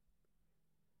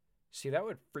 See, that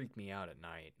would freak me out at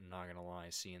night. I'm not gonna lie,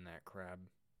 seeing that crab.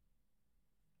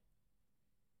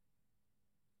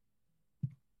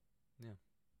 Yeah.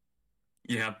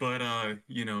 Yeah, but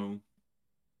you know,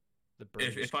 The bird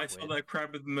if just I saw quit. that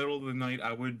crab in the middle of the night,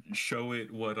 I would show it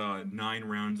what 9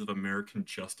 rounds of American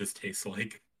justice tastes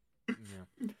like.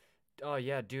 Yeah. Oh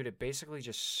yeah, dude, it basically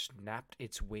just snapped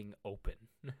its wing open.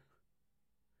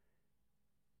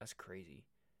 That's crazy.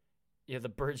 Yeah, the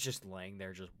bird's just laying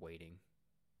there just waiting.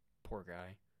 Poor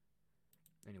guy.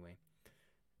 Anyway,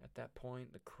 at that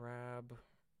point, the crab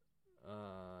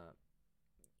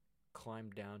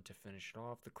climbed down to finish it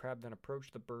off. The crab then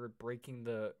approached the bird,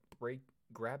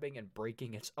 grabbing and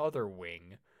breaking its other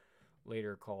wing.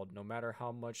 Later called, no matter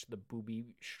how much the booby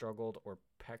struggled or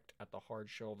pecked at the hard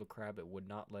shell of the crab, it would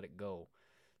not let it go.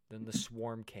 Then the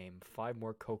swarm came. 5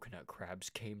 more coconut crabs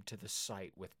came to the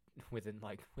site within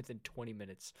 20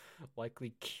 minutes,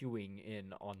 likely queuing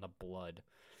in on the blood.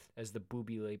 As the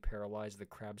booby lay paralyzed, the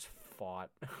crabs fought.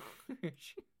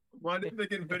 Why didn't they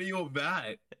get video of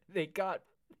that? They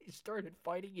started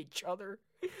fighting each other,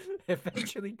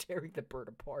 eventually tearing the bird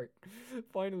apart.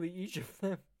 Finally,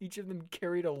 each of them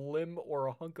carried a limb or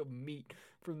a hunk of meat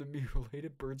from the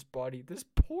mutilated bird's body. This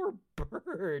poor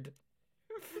bird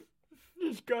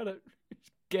just got a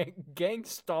gang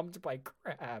stomped by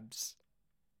crabs.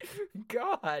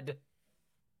 God.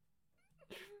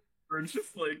 It's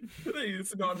just like, hey,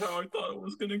 it's not how I thought it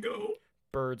was gonna go.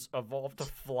 Birds evolved to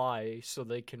fly so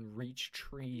they can reach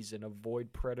trees and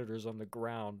avoid predators on the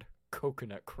ground.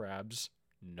 Coconut crabs.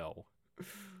 No.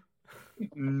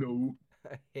 No.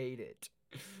 I hate it.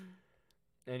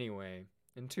 Anyway,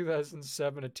 in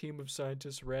 2007, a team of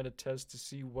scientists ran a test to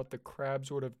see what the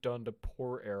crabs would have done to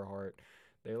poor Earhart.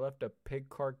 They left a pig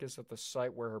carcass at the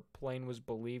site where her plane was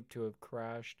believed to have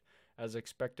crashed. As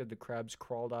expected, the crabs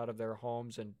crawled out of their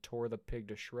homes and tore the pig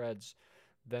to shreds.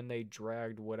 Then they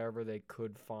dragged whatever they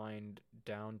could find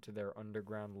down to their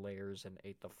underground lairs and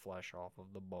ate the flesh off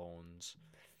of the bones.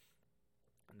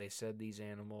 They said these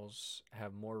animals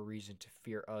have more reason to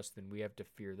fear us than we have to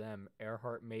fear them.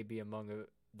 Earhart may be among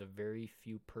the very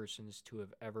few persons to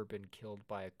have ever been killed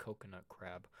by a coconut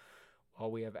crab, while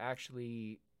we have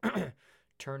actually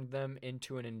turned them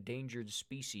into an endangered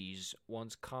species,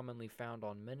 once commonly found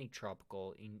on many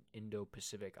tropical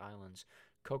Indo-Pacific islands.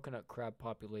 Coconut crab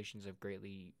populations have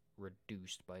greatly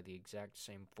reduced by the exact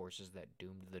same forces that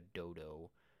doomed the dodo,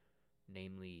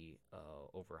 namely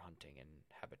overhunting and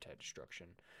habitat destruction.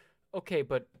 Okay,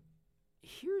 but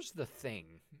here's the thing.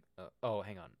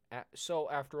 Hang on.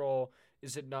 So, after all,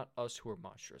 is it not us who are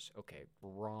monstrous? Okay,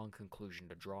 wrong conclusion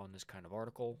to draw in this kind of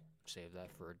article. Save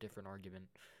that for a different argument.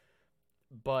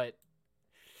 But,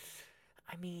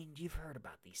 I mean, you've heard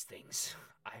about these things.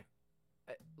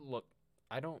 Look,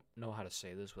 I don't know how to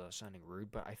say this without sounding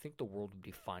rude, but I think the world would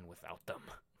be fine without them.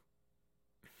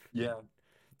 Yeah.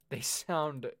 They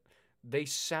sound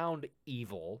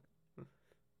evil.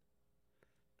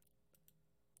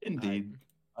 I Indeed,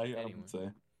 I would anyway.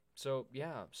 say. So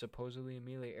yeah, supposedly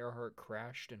Amelia Earhart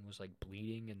crashed and was like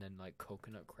bleeding, and then like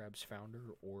coconut crabs found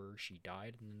her, or she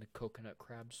died, and then the coconut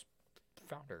crabs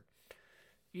found her.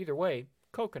 Either way,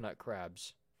 coconut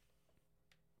crabs.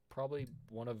 Probably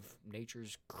one of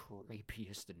nature's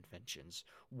creepiest inventions.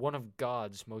 One of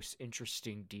God's most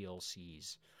interesting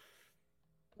DLCs.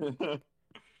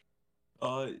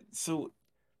 So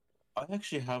I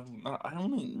actually have I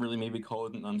don't really maybe call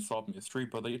it an unsolved mystery,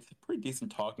 but like, it's a pretty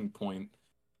decent talking point.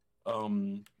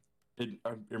 Um, it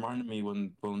reminded me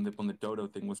when the dodo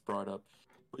thing was brought up.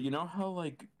 But you know how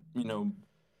like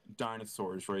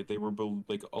dinosaurs, right? They were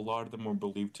like a lot of them were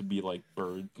believed to be like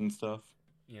birds and stuff.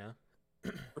 Yeah.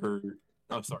 Or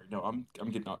oh, sorry, no, I'm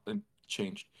getting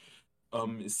changed.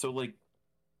 So like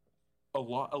a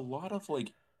lot of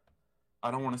like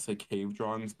I don't want to say cave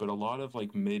drawings, but a lot of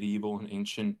like medieval and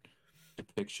ancient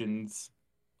depictions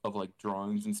of like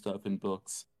drawings and stuff in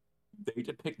books, they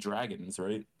depict dragons,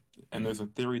 right? And there's a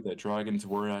theory that dragons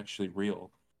were actually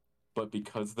real, but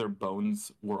because their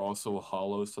bones were also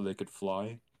hollow so they could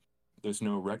fly, there's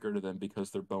no record of them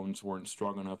because their bones weren't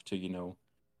strong enough to,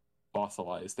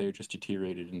 fossilize. They just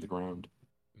deteriorated in the ground.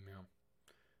 Yeah.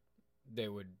 They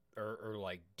would, or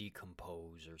like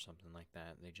decompose or something like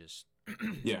that. They just.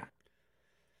 Yeah.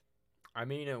 I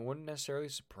mean, it wouldn't necessarily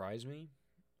surprise me.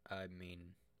 I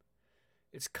mean,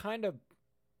 it's kind of.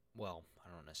 Well, I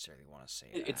don't necessarily want to say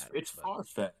It's that, it's but.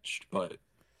 far-fetched, but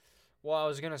Well, I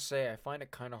was gonna say, I find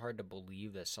it kind of hard to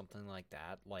believe that something like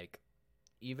that, like,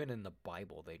 even in the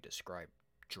Bible, they describe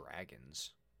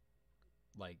dragons.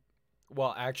 Like,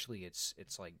 well, actually, it's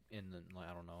like in the, like,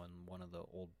 I don't know, in one of the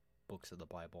old books of the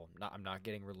Bible. I'm not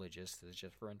getting religious. This is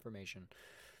just for information.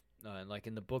 And like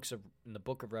in the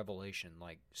book of Revelation,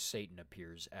 like Satan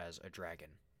appears as a dragon,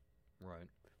 right?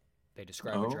 They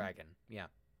describe a oh, dragon, yeah.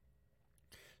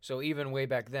 So even way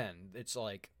back then, it's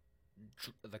like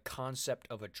the concept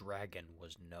of a dragon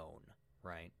was known,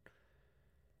 right?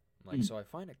 Like, hmm. so I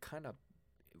find it kind of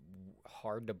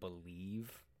hard to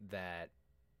believe that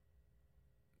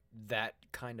that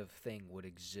kind of thing would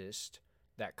exist,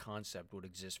 that concept would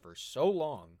exist for so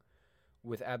long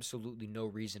with absolutely no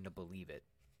reason to believe it,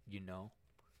 you know?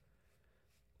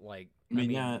 Like, I I mean,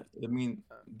 mean, yeah, I mean,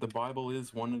 uh, the Bible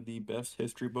is one of the best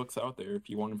history books out there if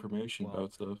you want information well,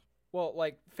 about stuff.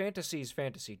 like fantasy is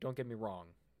fantasy, don't get me wrong,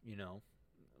 you know?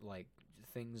 Like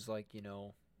things like,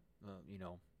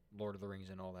 Lord of the Rings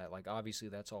and all that. Like obviously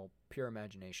that's all pure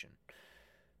imagination.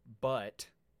 But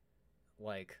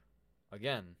like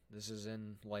again, this is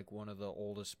in like one of the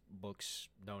oldest books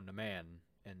known to man,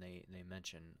 and they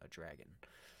mention a dragon.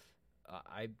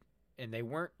 I and they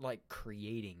weren't like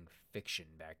creating fiction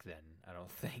back then. I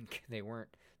don't think they weren't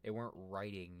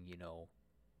writing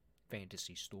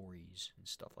fantasy stories and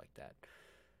stuff like that.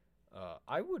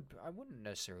 I wouldn't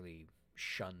necessarily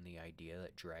shun the idea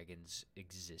that dragons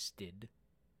existed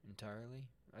entirely.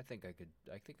 I think I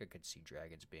could see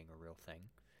dragons being a real thing.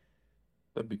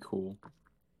 That'd be cool.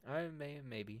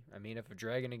 Maybe. I mean, if a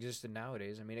dragon existed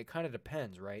nowadays, I mean, it kind of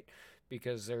depends, right?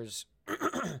 Because there's,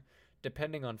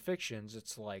 depending on fictions,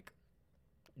 it's like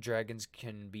dragons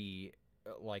can be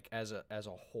like as a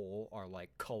whole are like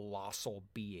colossal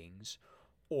beings,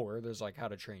 or there's like How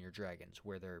to Train Your Dragons,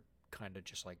 where they're kind of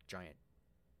just like giant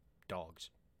dogs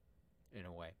in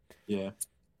a way. Yeah,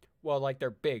 Well, like they're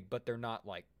big, but they're not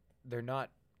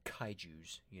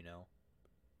kaiju's.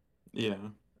 yeah.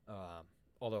 Um,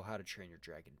 although How to Train Your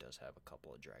Dragon does have a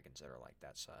couple of dragons that are like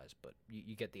that size, but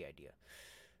you get the idea.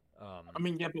 I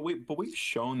mean, yeah, but we've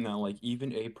shown that like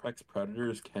even apex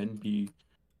predators can be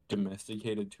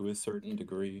domesticated to a certain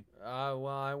degree. Well,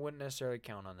 I wouldn't necessarily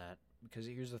count on that because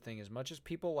here's the thing: as much as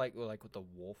people like with the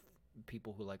wolf,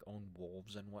 people who like own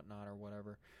wolves and whatnot or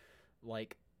whatever,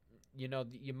 like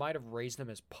you might have raised them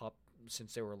as pup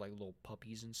since they were like little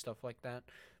puppies and stuff like that.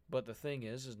 But the thing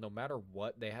is no matter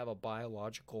what, they have a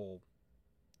biological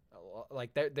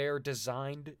like they're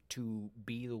designed to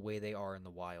be the way they are in the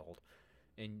wild,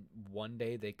 and one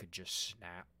day they could just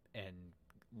snap and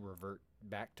revert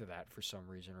back to that for some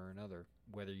reason or another,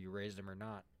 whether you raise them or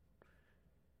not.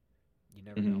 You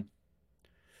never Hmm. know.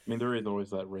 I mean, there is always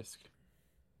that risk.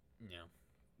 Yeah.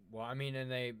 Well, I mean, and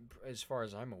they, as far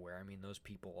as I'm aware, I mean, those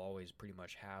people always pretty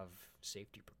much have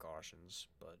safety precautions,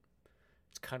 but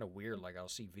it's kind of weird. Like, I'll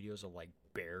see videos of like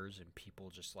bears and people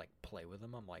just like play with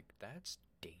them. I'm like, that's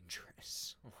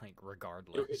dangerous. Like,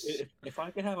 regardless. If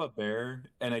I could have a bear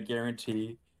and I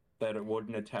guarantee that it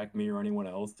wouldn't attack me or anyone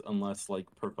else unless like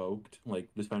provoked, like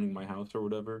defending my house or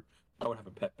whatever, I would have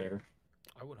a pet bear.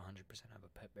 I would 100% have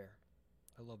a pet bear.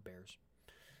 I love bears.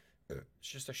 It's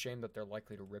just a shame that they're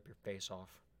likely to rip your face off.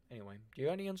 Anyway, do you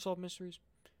got any unsolved mysteries?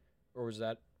 Or was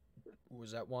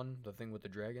that one the thing with the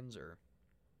dragons or?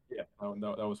 Yeah,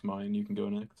 that was mine. You can go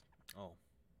next. Oh,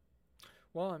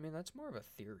 well, I mean that's more of a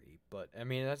theory, but I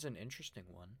mean that's an interesting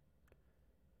one.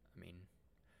 I mean,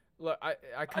 look, I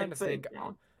kind I'd of say think it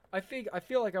counts. I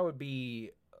feel like I would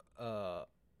be uh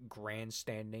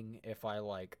grandstanding if I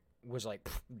like was like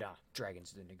nah,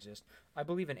 dragons didn't exist. I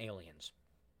believe in aliens.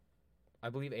 I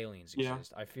believe aliens Yeah.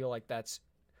 exist. I feel like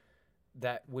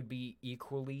that would be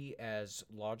equally as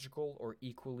logical or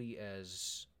equally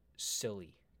as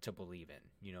silly to believe in.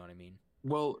 You know what I mean?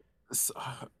 Well, s-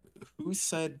 who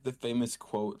said the famous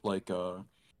quote like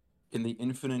in the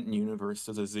infinite universe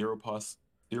there's a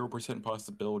 0%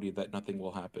 possibility that nothing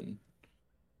will happen.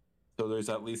 So there's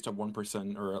at least a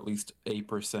 1% or at least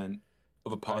 8%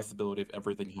 of a I possibility of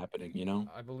everything happening, you know?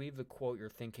 I believe the quote you're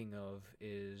thinking of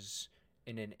is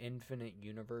in an infinite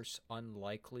universe,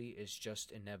 unlikely is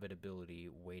just inevitability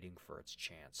waiting for its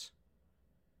chance.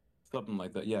 Something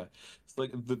like that. Yeah. It's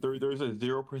like there's a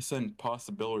 0%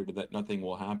 possibility that nothing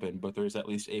will happen, but there's at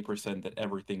least 8% that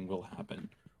everything will happen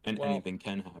and Well, anything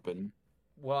can happen.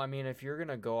 I mean, if you're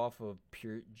gonna go off of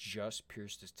pure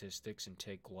statistics and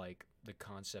take like the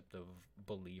concept of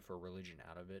belief or religion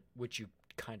out of it, which you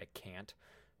kind of can't,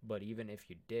 but even if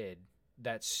you did,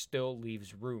 that still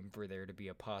leaves room for there to be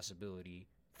a possibility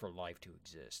for life to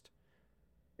exist.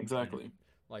 You know, Exactly.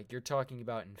 like you're talking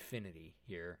about infinity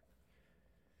here.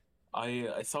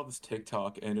 I saw this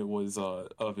TikTok and it was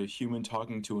of a human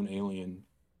talking to an alien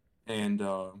and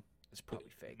It's it probably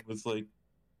fake. was like,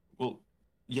 well,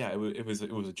 yeah, it was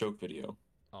a joke video.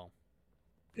 Oh,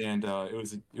 And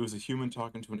it was a human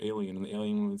talking to an alien, and the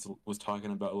alien was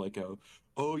talking about like,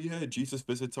 oh yeah, Jesus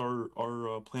visits our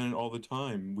planet all the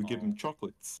time. We give oh, him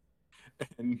chocolates,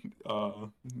 and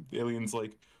the alien's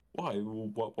like, why?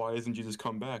 Why isn't Jesus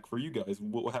come back for you guys?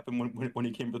 What happened when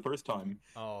he came the first time?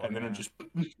 oh And then it yeah. just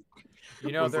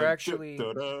You know, was like,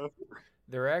 da-da.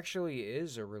 there actually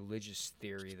is a religious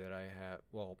theory that I have.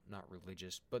 Well, not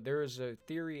religious, but there is a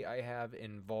theory I have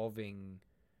involving.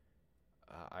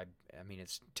 I mean,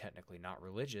 it's technically not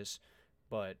religious,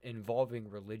 but involving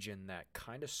religion that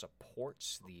kind of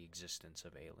supports the existence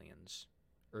of aliens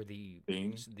or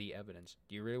Being, the evidence.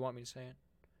 Do you really want me to say it?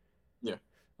 yeah,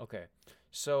 Okay.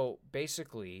 So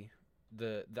basically,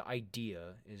 the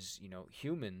idea is,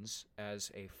 humans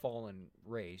as a fallen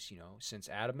race, since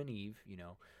Adam and Eve,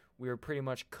 we were pretty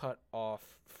much cut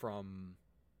off from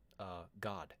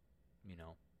God.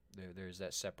 There's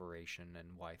that separation and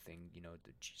why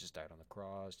Jesus died on the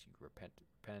cross. You repent,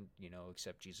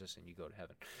 accept Jesus, and you go to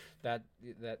heaven.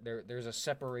 There's a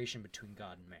separation between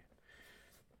God and man.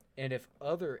 And if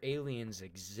other aliens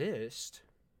exist,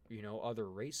 other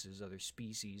races, other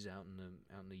species out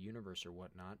in the universe or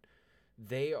whatnot,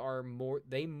 they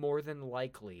more than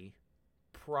likely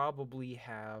probably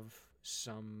have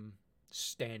some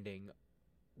standing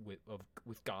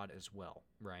with God as well,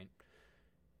 right?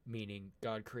 Meaning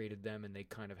God created them and they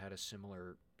kind of had a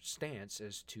similar stance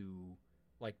as to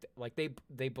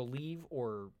they believe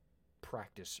or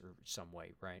practice or some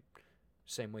way, right?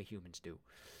 Same way humans do.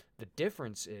 The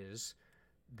difference is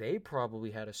they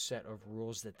probably had a set of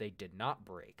rules that they did not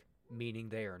break, meaning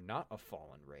they are not a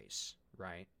fallen race,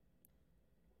 right?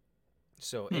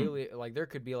 So hmm, there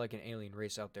could be like an alien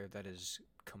race out there that is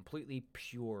completely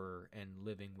pure and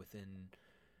living within,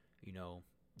 you know,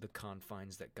 the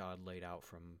confines that God laid out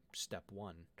from step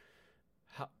 1.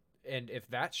 How, and if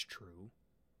that's true,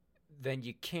 then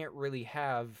you can't really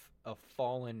have a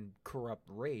fallen corrupt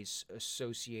race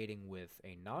associating with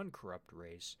a non-corrupt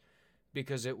race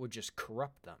because it would just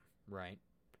corrupt them, right?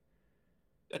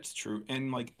 that's true.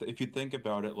 And like, if you think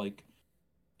about it, like,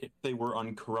 if they were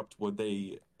uncorrupt, would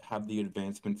they have the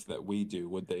advancements that we do?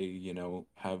 Would they,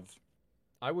 have,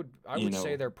 I you would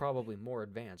say know, they're probably more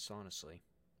advanced, honestly.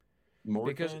 more Because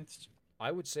advanced?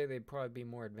 I would say they'd probably be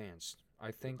more advanced.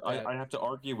 I think I, that I have to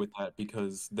argue with that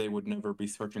because they would never be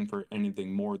searching for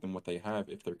anything more than what they have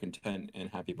if they're content and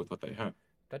happy with what they have.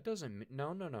 that doesn't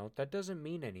no, that doesn't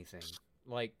mean anything.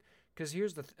 Like cuz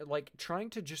here's like trying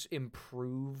to just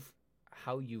improve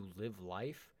how you live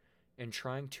life and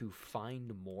trying to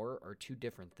find more are two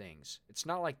different things. It's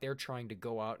not like they're trying to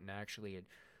go out and actually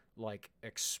like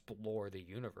explore the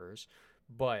universe,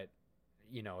 but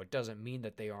it doesn't mean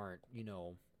that they aren't,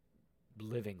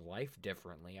 living life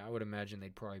differently. I would imagine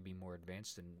they'd probably be more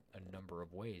advanced in a number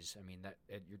of ways. I mean that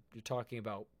you're talking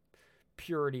about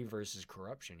purity versus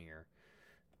corruption here,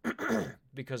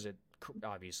 because it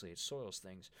obviously it soils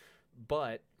things,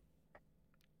 but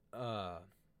uh,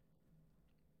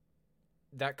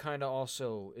 that kind of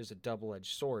also is a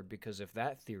double-edged sword because if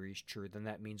that theory is true, then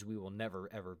that means we will never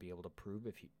ever be able to prove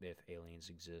if aliens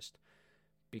exist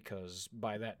because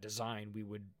by that design we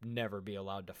would never be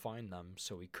allowed to find them,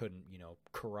 so we couldn't,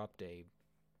 corrupt a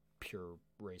pure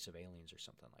race of aliens or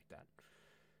something like that.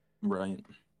 Right.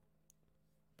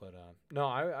 But no,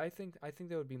 I think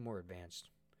that would be more advanced.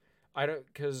 I don't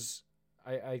because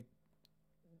I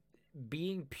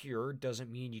being pure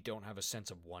doesn't mean you don't have a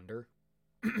sense of wonder.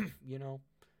 you know,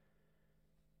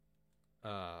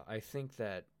 I think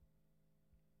that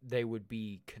they would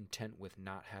be content with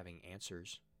not having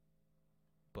answers,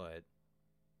 but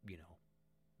you know,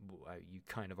 you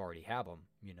kind of already have them.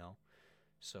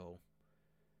 So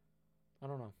I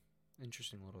don't know.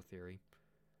 Interesting little theory.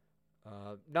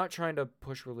 Not trying to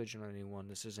push religion on anyone.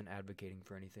 This isn't advocating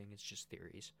for anything. It's just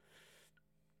theories.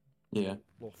 Yeah.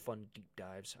 Little fun deep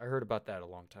dives. I heard about that a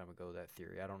long time ago, that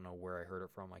theory. I don't know where I heard it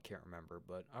from. I can't remember,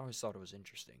 but I always thought it was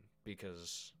interesting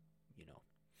because,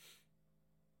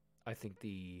 I think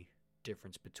the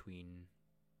difference between,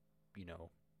 you know,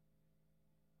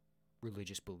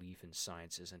 religious belief and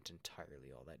science isn't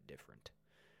entirely all that different.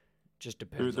 Just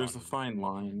depends There's on. a fine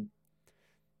line.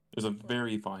 There's a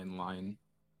very fine line.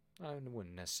 I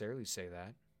wouldn't necessarily say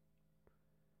that.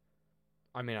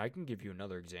 I mean, I can give you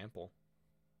another example.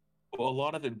 Well, a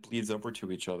lot of it bleeds over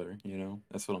to each other, you know?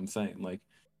 That's what I'm saying. Like,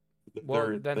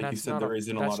 Well, then like you that's said, not a there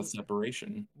isn't a that's lot of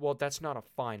separation. well, that's not a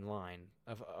fine line.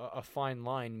 A fine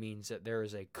line means that there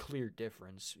is a clear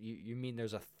difference. You mean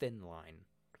there's a thin line.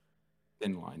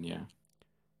 Thin line, yeah.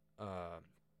 Uh,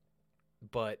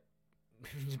 but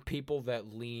people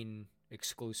that lean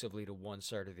exclusively to one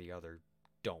side or the other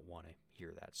don't want to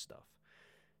hear that stuff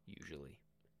usually.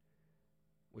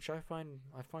 Which I find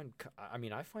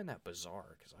that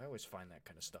bizarre because I always find that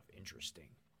kind of stuff interesting.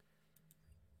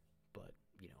 But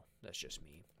that's just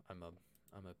me. I'm a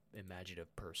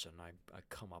imaginative person. I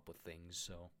come up with things,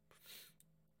 so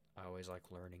I always like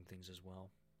learning things as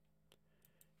well.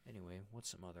 Anyway,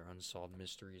 what's some other unsolved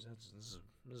mysteries? This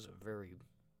is a very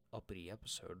uppity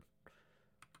episode.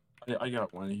 I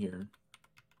got one here.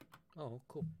 Oh,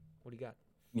 cool. What do you got?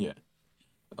 Yeah.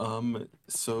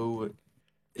 So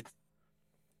it's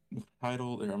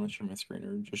titled, here, I'm gonna share my screen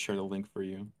or just share the link for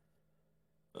you.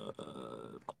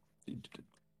 The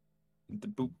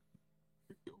boop.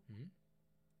 Hmm?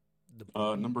 The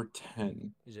booby? Number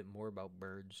 10. Is it more about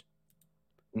birds?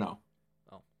 No.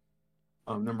 Oh.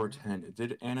 Number 10.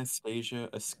 Did Anastasia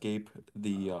escape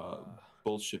the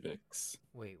Bolsheviks?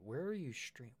 Wait, where are you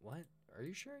What? Are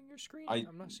you sharing your screen? I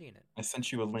I'm not seeing it. I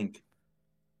sent you a link.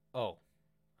 Oh,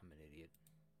 I'm an idiot.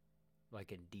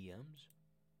 Like in DMs?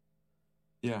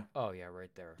 Yeah. Oh, yeah, right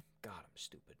there. God, I'm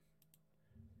stupid.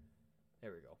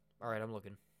 There we go. All right, I'm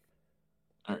looking.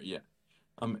 All right, yeah.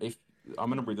 If I'm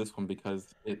gonna read this one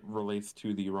because it relates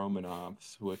to the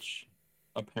Romanovs, which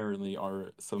apparently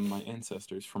are some of my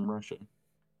ancestors from Russia.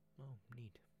 Oh,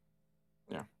 neat.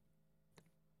 Yeah.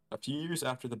 A few years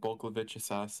after the Bolshevik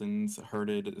assassins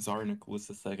herded Tsar Nicholas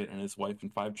II and his wife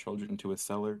and 5 children into a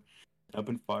cellar and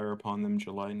opened fire upon them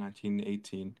July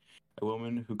 1918, a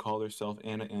woman who called herself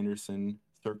Anna Anderson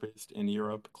surfaced in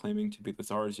Europe claiming to be the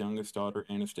Tsar's youngest daughter,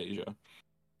 Anastasia.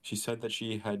 She said that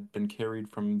she had been carried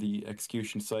from the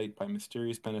execution site by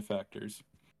mysterious benefactors.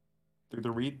 Through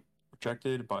the read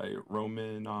rejected by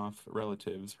Romanov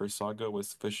relatives, her saga was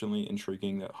sufficiently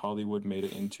intriguing that Hollywood made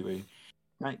it into a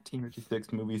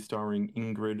 1956 movie starring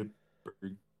Ingrid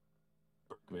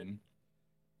Bergman.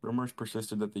 Rumors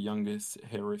persisted that the youngest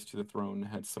heiress to the throne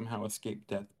had somehow escaped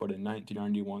death, but in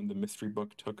 1991 the mystery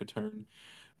book took a turn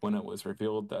when it was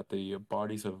revealed that the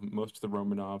bodies of most of the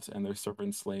Romanovs and their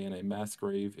servants lay in a mass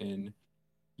grave in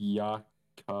Yekaterinburg,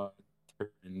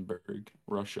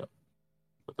 Russia,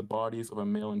 but the bodies of a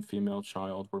male and female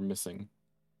child were missing.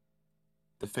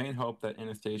 The faint hope that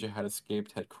Anastasia had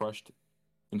escaped had crushed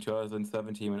in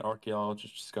 2017 when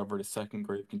archaeologists discovered a second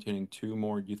grave containing 2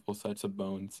 more youthful sets of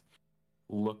bones.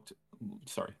 Looked,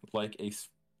 sorry, like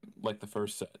the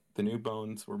first set. The new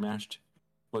bones were matched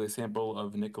with a sample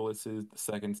of Nicholas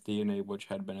II's DNA, which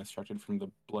had been extracted from the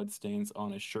bloodstains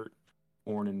on a shirt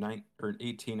worn in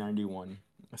 1891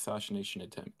 assassination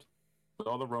attempt. With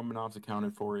all the Romanovs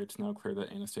accounted for, it's now clear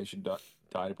that Anastasia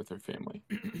died with her family.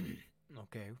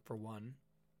 Okay, for one,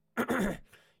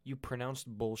 you pronounced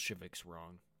Bolsheviks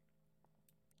wrong.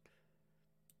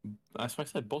 That's why I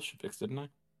said Bolsheviks, didn't I?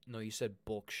 No, you said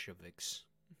Bolsheviks.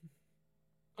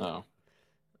 Oh.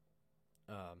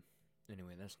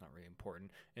 Anyway, that's not really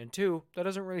important. And two, that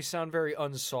doesn't really sound very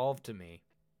unsolved to me.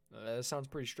 That sounds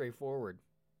pretty straightforward.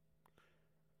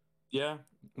 Yeah,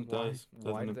 it does.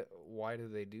 Why do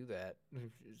they do that?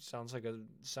 It sounds like a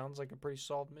pretty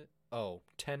solved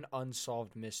 10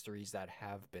 unsolved mysteries that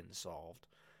have been solved.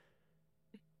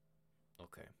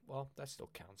 Okay. Well, that still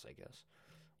counts, I guess.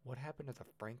 What happened to the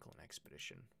Franklin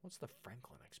expedition? What's the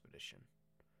Franklin expedition?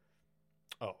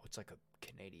 Oh, it's like a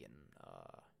Canadian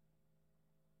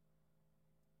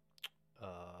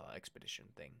expedition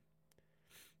thing.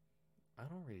 I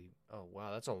don't really. Oh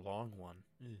wow, that's a long one.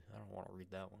 I don't want to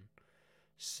read that one.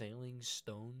 Sailing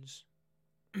stones.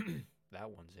 That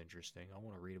one's interesting. I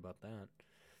want to read about that.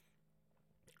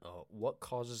 What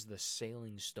causes the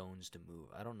sailing stones to move?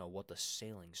 I don't know what the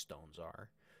sailing stones are.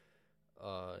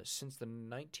 Since the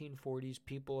 1940s,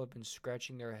 people have been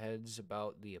scratching their heads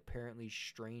about the apparently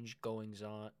strange goings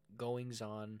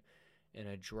on in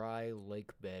a dry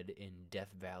lake bed in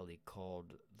Death Valley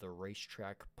called the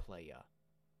Racetrack Playa.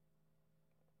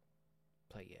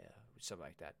 Something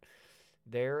like that.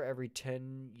 There, every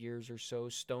 10 years or so,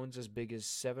 stones as big as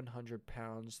 700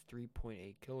 pounds,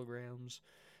 3.8 kilograms,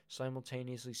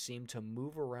 simultaneously seem to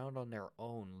move around on their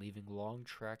own, leaving long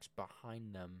tracks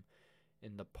behind them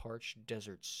in the parched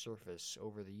desert surface.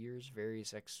 Over the years,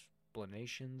 various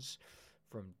explanations,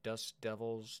 from dust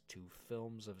devils to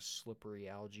films of slippery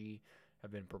algae,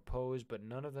 have been proposed, but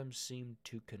none of them seem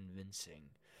too convincing.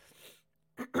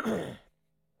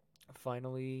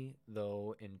 Finally,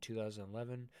 though, in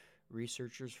 2011,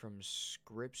 researchers from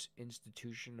Scripps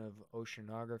Institution of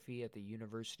Oceanography at the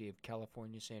University of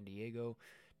California, San Diego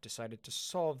decided to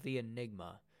solve the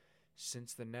enigma.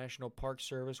 Since the National Park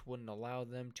Service wouldn't allow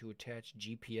them to attach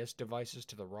GPS devices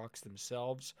to the rocks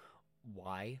themselves,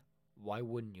 why? Why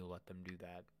wouldn't you let them do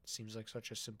that? Seems like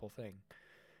such a simple thing.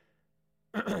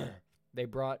 They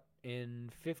brought in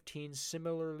 15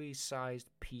 similarly sized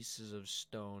pieces of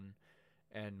stone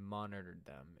and monitored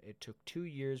them. It took 2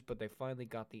 years, but they finally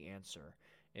got the answer.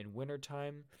 In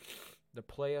wintertime, the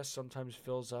playa sometimes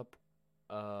fills up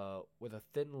with a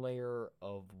thin layer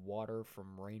of water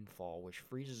from rainfall, which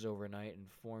freezes overnight and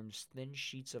forms thin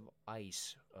sheets of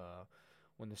ice.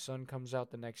 When the sun comes out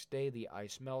the next day, the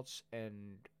ice melts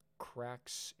and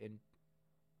cracks in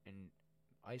and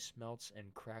ice melts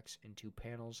and cracks into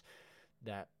panels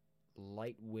that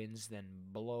light winds then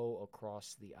blow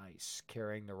across the ice,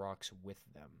 carrying the rocks with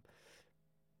them.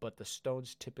 But the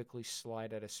stones typically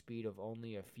slide at a speed of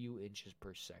only a few inches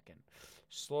per second,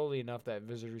 slowly enough that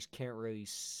visitors can't really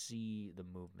see the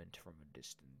movement from a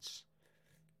distance.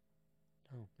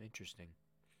 Oh, interesting.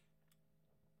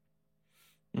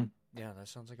 Yeah, that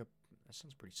sounds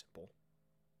pretty simple.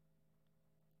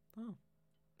 Oh,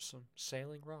 some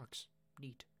sailing rocks.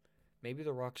 Neat. Maybe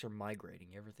the rocks are migrating.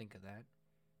 You ever think of that?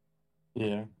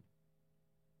 Yeah.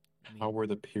 I mean, How were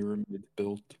the pyramids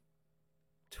built?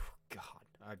 God,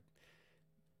 I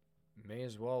may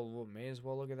as well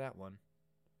look at that one.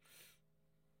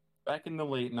 Back in the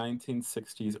late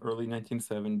 1960s, early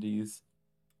 1970s,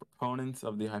 proponents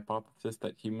of the hypothesis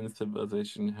that human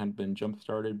civilization had been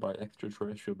jump-started by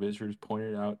extraterrestrial visitors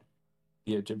pointed out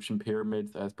the Egyptian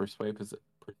pyramids as persuasive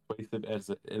as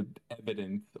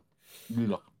evidence.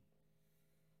 Ugh.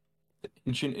 The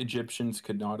ancient Egyptians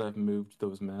could not have moved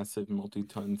those massive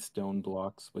multi-ton stone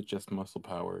blocks with just muscle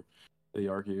power, they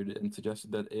argued, and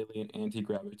suggested that alien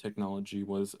anti-gravity technology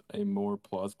was a more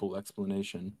plausible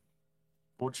explanation.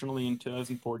 Fortunately, in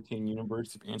 2014,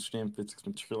 University of Amsterdam physics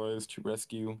materialized to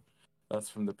rescue us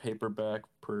from the paperback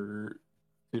per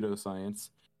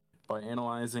pseudoscience. By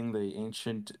analyzing the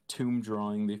ancient tomb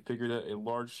drawing, they figured that a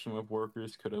large team of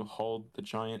workers could have hauled the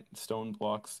giant stone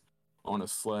blocks on a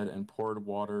sled and poured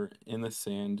water in the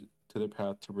sand to their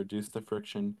path to reduce the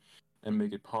friction and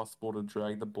make it possible to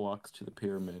drag the blocks to the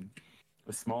pyramid.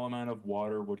 A small amount of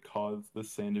water would cause the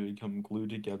sand to become glued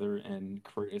together and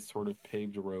create a sort of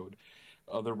paved road.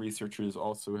 Other researchers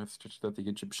also have suggested that the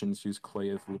Egyptians used clay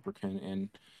as lubricant, and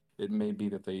it may be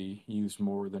that they used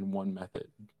more than one method.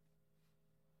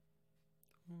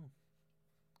 Oh,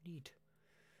 neat.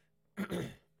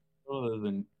 Other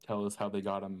than tell us how they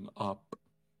got them up.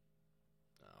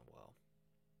 Well,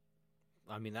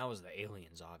 I mean that was the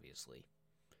aliens, obviously.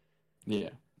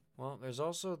 Yeah. Well, there's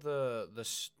also the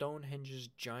Stonehenge's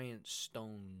giant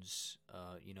stones.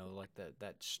 Like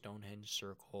that Stonehenge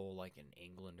circle, like in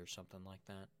England or something like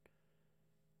that,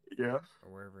 Yeah.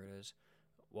 or wherever it is.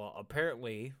 Well,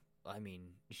 apparently, I mean,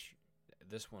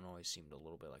 this one always seemed a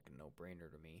little bit like a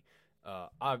no-brainer to me.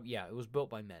 Yeah, it was built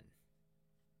by men.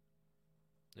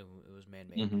 It was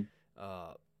man-made. Mm-hmm.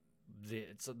 Uh,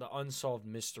 the unsolved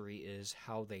mystery is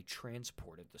how they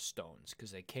transported the stones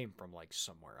because they came from like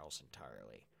somewhere else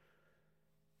entirely.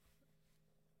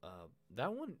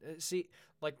 That one, see,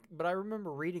 like, but I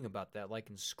remember reading about that, like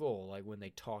in school, like when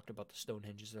they talked about the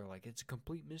Stonehenges, they're like, it's a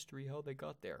complete mystery how they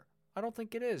got there. I don't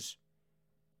think it is.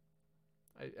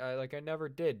 I never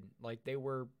did. Like they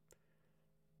were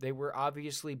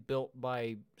obviously built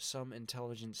by some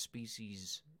intelligent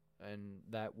species and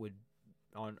that would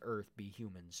on Earth be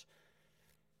humans.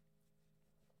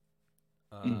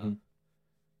 Uh, Hmm.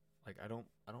 like I don't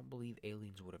believe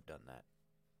aliens would have done that,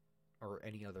 or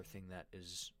any other thing that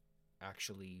is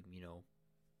actually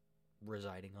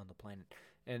residing on the planet.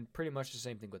 And pretty much the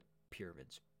same thing with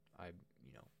pyramids. I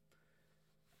you know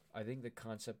I think the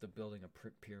concept of building a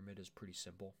pyramid is pretty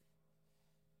simple,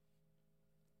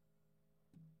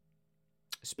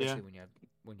 Yeah, especially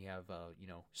when you have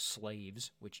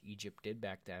slaves, which Egypt did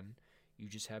back then. You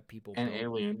just have people and build.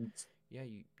 aliens.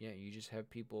 You just have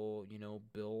people,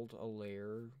 build a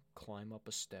layer, climb up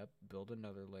a step, build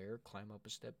another layer, climb up a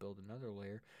step, build another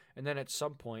layer. And then at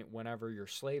some point, whenever your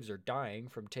slaves are dying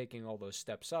from taking all those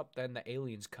steps up, then the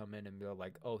aliens come in and they're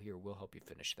like, "Oh, here, we'll help you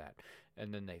finish that."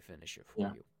 And then they finish it for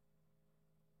Yeah, you.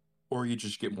 or you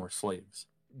just get more slaves.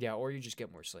 Yeah, or you just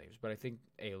get more slaves. But I think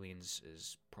aliens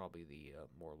is probably the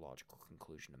more logical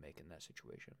conclusion to make in that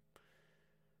situation.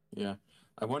 Yeah,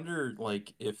 I wonder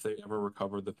like if they ever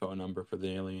recovered the phone number for the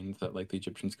aliens that like the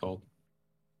Egyptians called.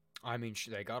 I mean,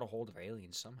 they got a hold of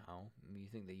aliens somehow. You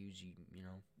think they use,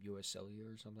 U.S.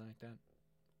 Cellular or something like that,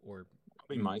 or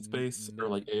Probably MySpace or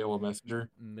like AOL Messenger.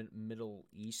 Middle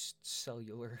East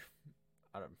Cellular?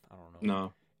 I don't know.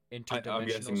 No, I'm Interdimensional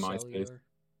guessing MySpace. Cellular,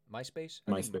 MySpace.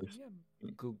 I think MySpace. yeah,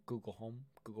 Google Home,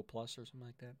 Google Plus, or something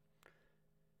like that,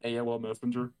 AOL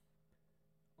Messenger.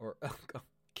 or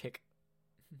Kick.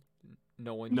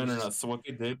 No one No, no, uses. no. So what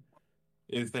they did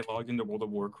is they logged into World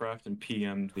of Warcraft and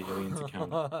PM'd the aliens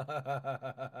account.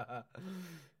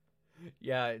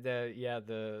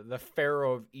 The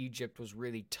Pharaoh of Egypt was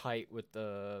really tight with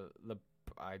the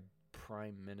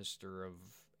prime minister of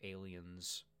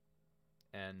aliens,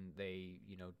 and they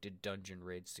did dungeon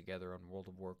raids together on World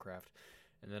of Warcraft.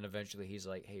 And then eventually he's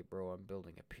like, "Hey, bro, I'm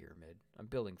building a pyramid. I'm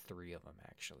building 3 of them,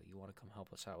 actually. You want to come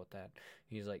help us out with that?"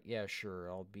 He's like, "Yeah, sure.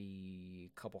 I'll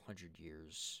be a couple hundred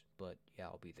years, but yeah,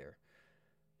 I'll be there."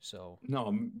 So,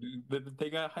 No, they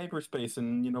got hyperspace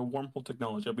and wormhole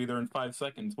technology. I'll be there in 5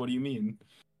 seconds. What do you mean?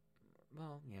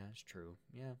 well, yeah, it's true.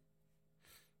 Yeah,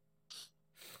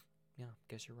 yeah,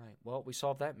 guess you're right. Well, we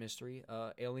solved that mystery.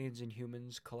 Aliens and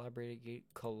humans collaborated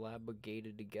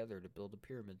together to build the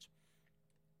pyramids.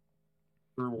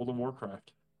 Through World of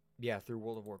Warcraft. Yeah, through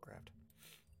World of Warcraft.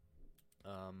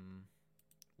 Um,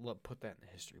 put that in the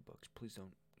history books. Please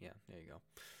don't. Yeah, there you go.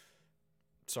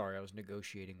 Sorry, I was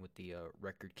negotiating with the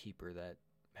record keeper that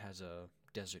has a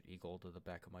desert eagle to the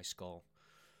back of my skull.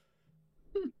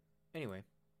 Anyway,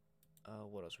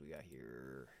 what else we got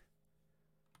here?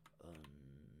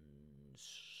 Unsolved.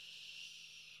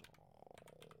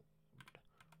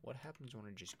 What happens when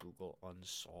I just Google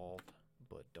unsolved,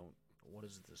 but don't? What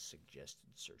does the suggested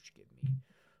search give me?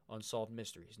 Unsolved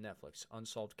Mysteries, Netflix.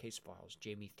 Unsolved Case Files,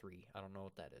 Jamie 3. I don't know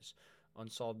what that is.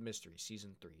 Unsolved Mysteries,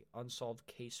 Season 3. Unsolved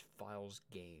Case Files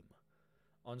Game.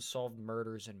 Unsolved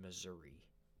Murders in Missouri.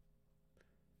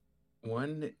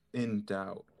 When in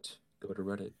doubt, go to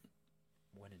Reddit.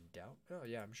 When in doubt? Oh,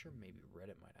 yeah, I'm sure maybe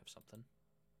Reddit might have something.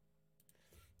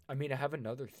 I mean, I have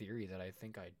another theory that I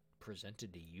think I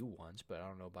presented to you once, but I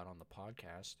don't know about on the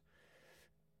podcast.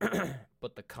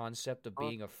 But the concept of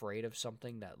being afraid of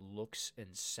something that looks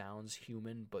and sounds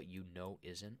human, but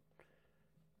isn't.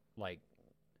 Like,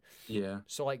 Yeah.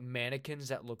 so like mannequins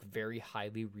that look very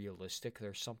highly realistic,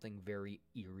 there's something very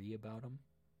eerie about them,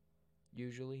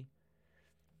 usually.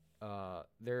 I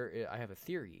have a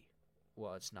theory.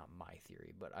 Well, it's not my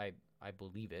theory, but I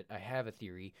believe it. I have a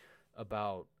theory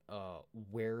about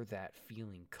where that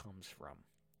feeling comes from.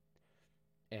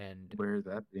 And Where is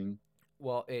that thing?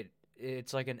 well,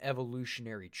 it's like an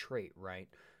evolutionary trait, right?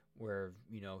 Where,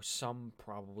 some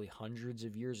probably hundreds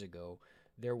of years ago,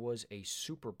 there was a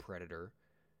super predator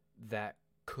that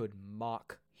could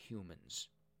mock humans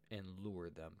and lure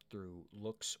them through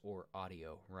looks or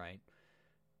audio, right?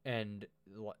 And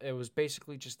it was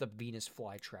basically just the Venus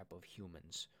flytrap of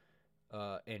humans.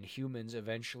 And humans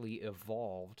eventually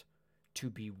evolved to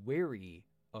be wary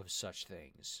of such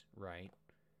things, right?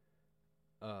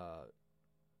 Uh,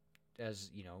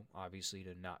 as obviously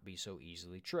to not be so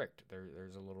easily tricked.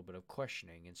 There's a little bit of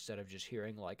questioning instead of just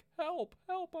hearing like "help,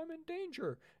 help, I'm in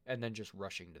danger," and then just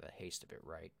rushing to the haste of it,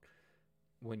 right?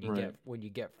 Right. When you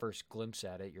get first glimpse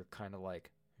at it, you're kind of like,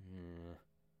 hmm,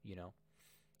 you know.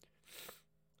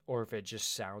 Or if it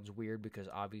just sounds weird because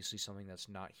obviously something that's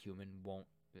not human won't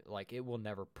it will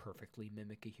never perfectly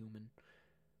mimic a human.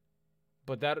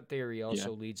 But that theory Yeah.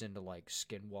 also leads into like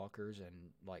skinwalkers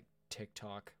and like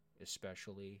TikTok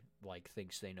especially like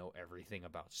thinks they know everything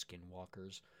about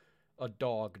skinwalkers. A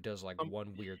dog does like Um,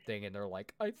 one weird thing and they're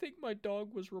like, "I think my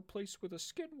dog was replaced with a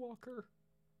skinwalker."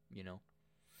 You know?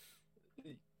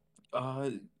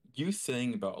 uh, you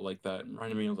saying about like that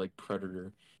reminded me of like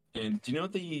Predator. And do you know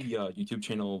the YouTube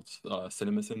channel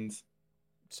CinemaSins?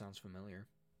 Sounds familiar.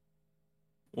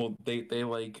 Well, they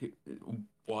like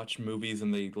watch movies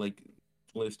and they like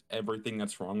list everything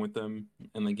that's wrong with them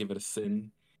and they give it a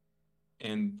sin.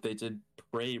 And they did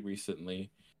Prey recently,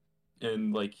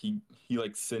 and like he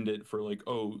like sinned it for like,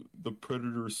 oh, the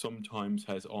Predator sometimes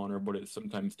has honor, but it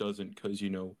sometimes doesn't because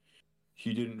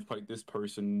he didn't fight this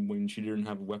person when she didn't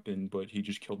have a weapon, but he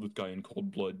just killed this guy in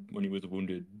cold blood when he was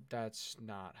wounded. That's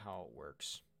not how it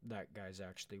works. That guy's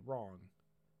actually wrong.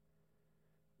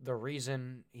 The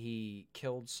reason he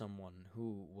killed someone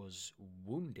who was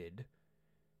wounded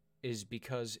is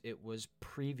because it was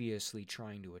previously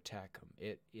trying to attack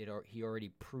him. He already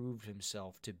proved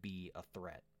himself to be a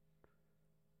threat,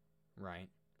 right?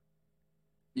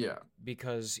 Yeah.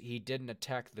 Because he didn't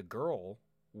attack the girl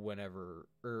whenever,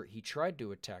 or he tried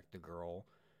to attack the girl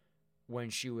when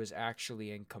she was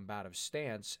actually in combative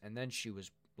stance, and then she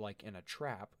was like in a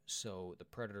trap, so the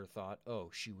predator thought, oh,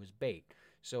 she was bait,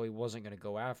 so he wasn't going to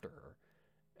go after her.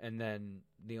 And then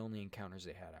the only encounters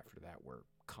they had after that were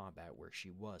combat where she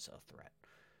was a threat.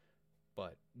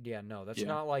 But yeah, no, that's Yeah.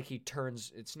 not like he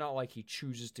turns. It's not like he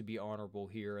chooses to be honorable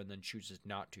here and then chooses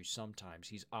not to sometimes.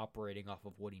 He's operating off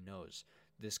of what he knows.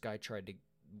 This guy tried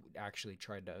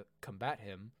to combat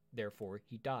him, therefore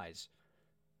he dies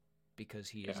because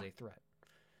he is Yeah. a threat.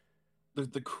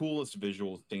 The coolest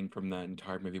visual thing from that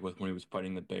entire movie was when he was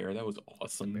fighting the bear. That was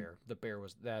awesome. The bear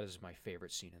was that is my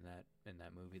favorite scene in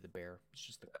that movie. The bear. It's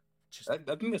just I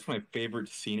think that's my favorite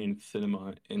scene in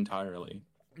cinema entirely.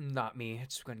 not me.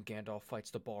 It's when Gandalf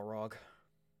fights the Balrog.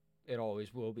 It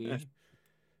always will Eh, be.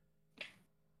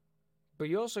 But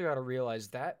you also got to realize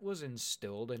that was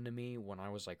instilled into me when I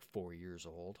was like 4 years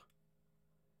old.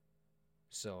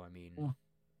 So I mean,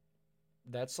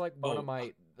 that's like one of Oh,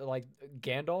 my like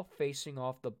Gandalf facing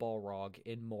off the Balrog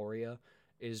in Moria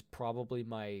is probably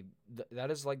that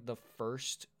is like the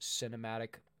first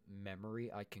cinematic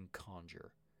memory I can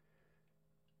conjure.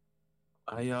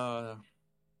 I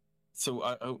so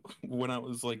I when I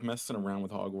was like messing around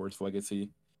with Hogwarts Legacy,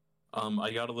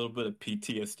 I got a little bit of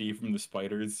PTSD from the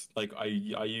spiders. Like I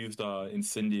used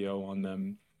Incendio on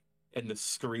them, and the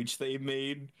screech they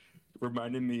made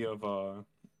reminded me of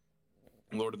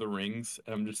Lord of the Rings.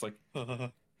 And I'm just like,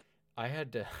 I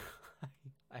had to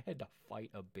I had to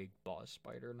fight a big boss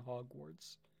spider in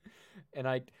Hogwarts. And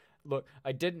I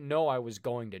didn't know I was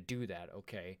going to do that,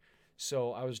 okay?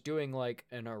 So I was doing like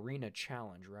an arena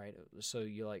challenge, right? So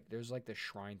you like there's like the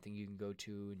shrine thing you can go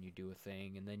to and you do a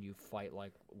thing and then you fight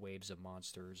like waves of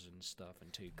monsters and stuff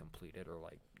until you complete it or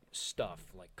like stuff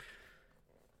like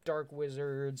dark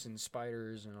wizards and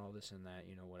spiders and all this and that,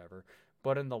 whatever.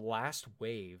 But in the last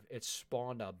wave, it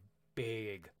spawned a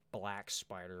big black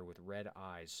spider with red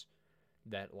eyes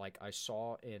that like I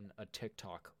saw in a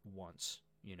TikTok once.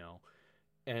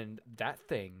 And that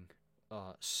thing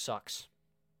sucks.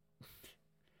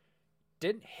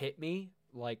 Didn't hit me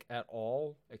like at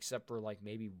all, except for like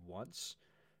maybe once.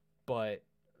 But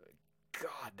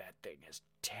God, that thing is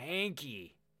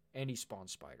tanky, and he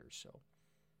spawns spiders. So,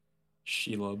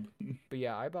 Shelob. but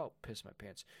yeah, I about pissed my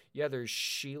pants. Yeah, there's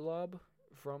Shelob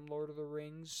from Lord of the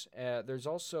Rings. There's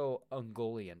also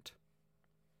Ungoliant.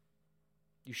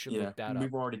 You should Yeah, look that up.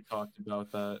 we've already talked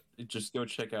about that. Just go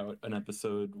check out an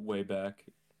episode way back.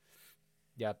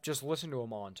 Yeah, just listen to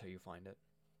them all until you find it.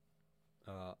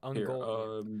 Here,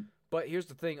 Ungoliant. But here's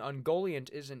the thing, Ungoliant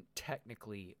isn't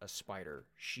technically a spider.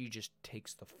 She just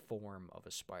takes the form of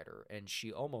a spider, and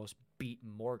she almost beat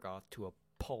Morgoth to a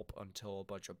pulp until a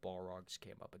bunch of Balrogs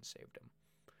came up and saved him.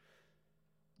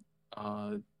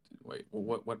 uh, wait,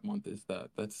 what month is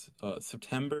that? That's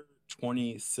September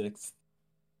 26th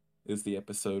is the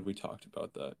episode we talked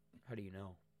about that. How do you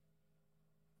know?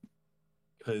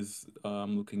 Because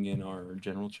I'm looking in our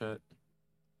general chat.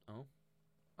 Oh?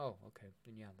 Oh, okay.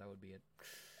 Then yeah, that would be it.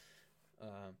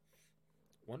 Uh,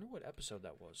 wonder what episode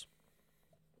that was.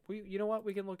 You know what?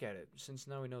 We can look at it since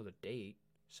now we know the date.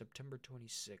 September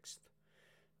 26th.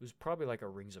 It was probably like a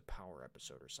Rings of Power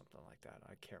episode or something like that.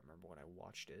 I can't remember when I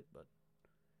watched it, but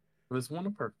It was one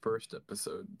of our first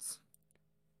episodes,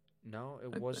 no,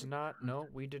 it I was think. not. No,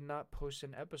 we did not post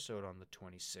an episode on the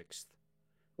 26th.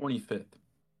 25th.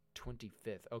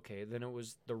 25th. Okay, then it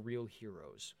was The Real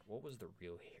Heroes. What was The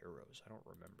Real Heroes? I don't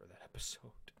remember that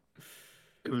episode.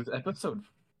 It was episode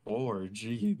 4.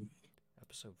 Geez.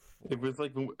 Episode It 4.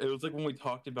 was like when we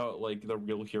talked about like the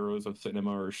real heroes of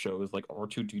cinema or shows, like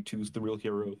R2D2's the real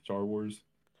hero of Star Wars.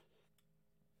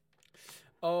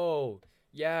 Oh,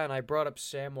 yeah, and I brought up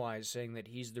Samwise saying that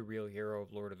he's the real hero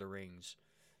of Lord of the Rings,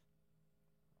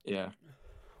 Yeah.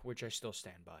 which I still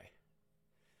stand by.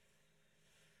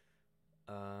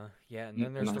 Yeah, and then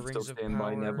And there's I the still Rings of stand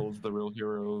by Power. Neville's the real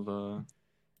hero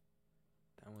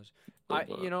That was, of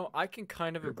I can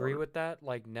kind of Harry agree Potter. with that.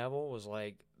 Like Neville was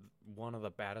like one of the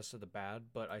baddest of the bad,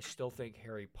 but I still think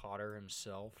Harry Potter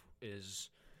himself is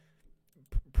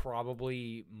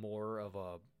probably more of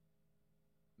a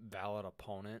valid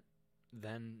opponent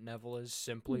than Neville is,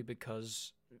 simply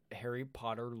because Harry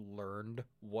Potter learned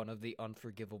one of the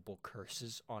unforgivable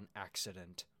curses on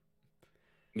accident.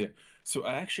 Yeah. So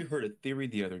I actually heard a theory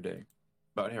the other day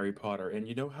about Harry Potter, and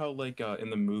you know how like in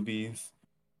the movies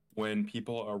when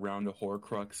people are around a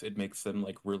Horcrux, it makes them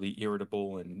like really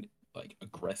irritable and like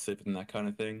aggressive and that kind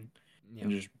of thing,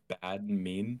 and Yeah. just bad and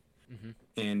mean. Mm-hmm.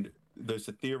 And there's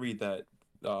a theory that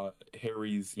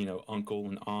Harry's, uncle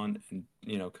and aunt and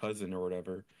cousin or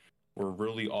whatever were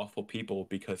really awful people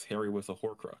because Harry was a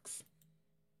Horcrux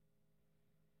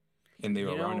and they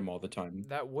were You around know, him all the time.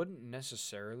 that wouldn't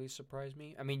necessarily surprise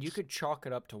me. I mean, you could chalk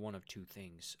it up to one of two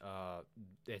things.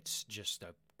 It's just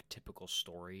a typical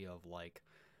story of like,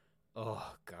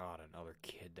 oh God, another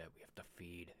kid that we have to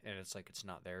feed, and it's like it's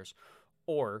not theirs.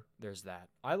 Or there's that.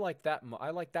 I like that. I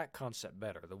like that concept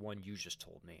better. The one you just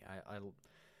told me.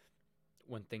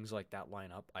 When things like that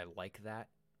line up, I like that.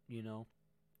 You know,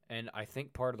 and I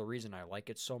think part of the reason I like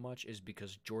it so much is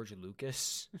because George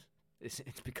Lucas. It's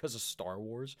because of Star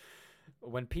Wars.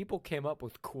 When people came up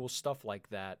with cool stuff like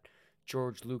that,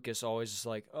 George Lucas always is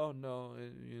like, "Oh no,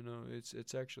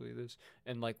 it's actually this,"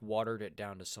 and like watered it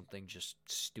down to something just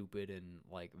stupid and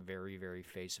like very very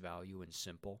face value and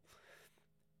simple.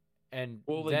 And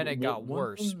Well, like then it got one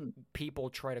worse. thing, People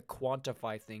try to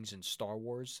quantify things in Star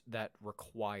Wars that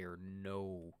require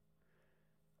no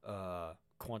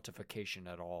quantification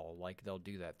at all. Like they'll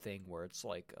do that thing where it's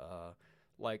like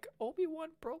Obi-Wan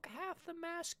broke half the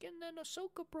mask and then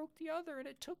Ahsoka broke the other and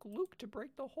it took Luke to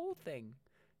break the whole thing.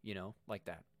 Like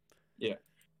that. yeah,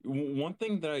 one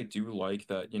thing that I do like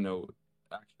that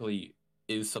actually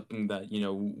is something that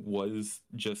was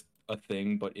just a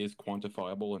thing but is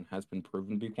quantifiable and has been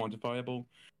proven to be quantifiable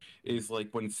Mm. is like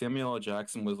when Samuel L.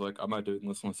 Jackson was like, "I'm not doing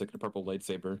this unless I get a purple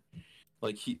lightsaber."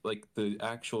 Like the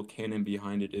actual canon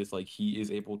behind it is like he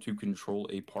is able to control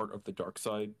a part of the dark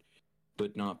side,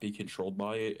 but not be controlled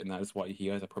by it, and that is why he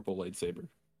has a purple lightsaber,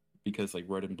 because like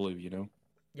red and blue.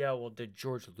 Yeah, well, did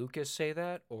George Lucas say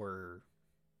that or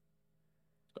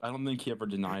I don't think he ever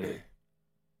denied it.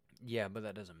 yeah, but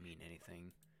that doesn't mean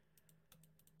anything.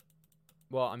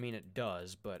 Well, I mean it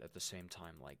does, but at the same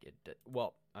time like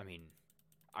well, I mean,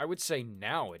 I would say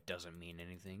now it doesn't mean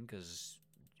anything cuz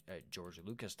George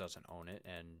Lucas doesn't own it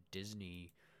and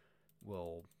Disney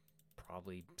will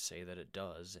probably say that it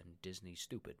does and Disney's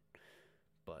stupid.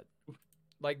 But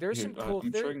like Here,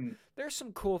 I'm trying. there's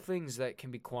some cool things that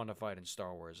can be quantified in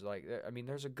Star Wars. Like I mean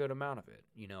there's a good amount of it.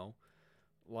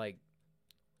 Like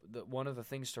one of the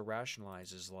things to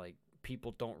rationalize is like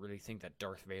people don't really think that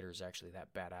Darth Vader is actually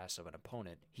that badass of an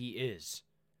opponent. He is.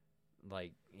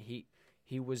 Like he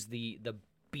was the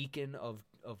beacon of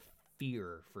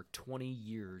fear for 20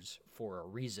 years for a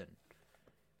reason.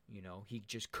 He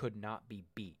just could not be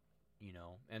beat.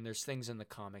 And there's things in the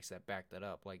comics that back that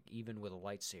up. Like even with a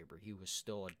lightsaber, he was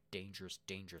still a dangerous,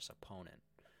 dangerous opponent.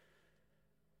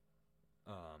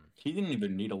 Um, He didn't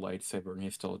even need a lightsaber, and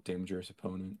he's still a dangerous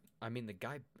opponent. I mean, the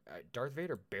guy, Darth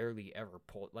Vader, barely ever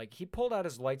pulled. Like he pulled out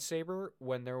his lightsaber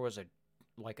when there was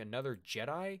another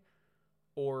Jedi,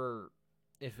 or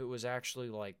if it was actually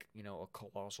like a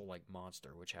colossal like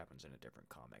monster, which happens in a different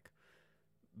comic.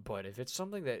 But if it's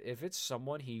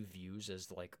someone he views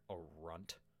as like a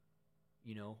runt,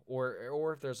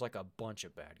 or if there's like a bunch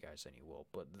of bad guys, then he will.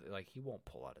 But like he won't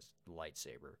pull out his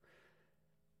lightsaber.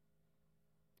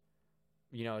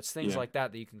 It's things Yeah, like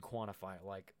that you can quantify.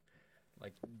 Like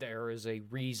there is a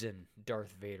reason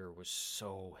Darth Vader was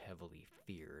so heavily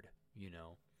feared.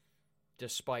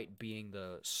 Despite being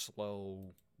the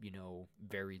slow,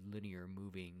 very linear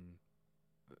moving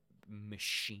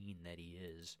machine that he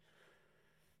is.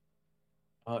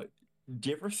 uh, do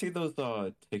you ever see those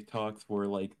TikToks where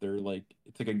like they're like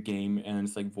it's like a game and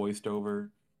it's like voiced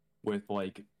over with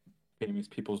like famous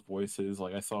people's voices?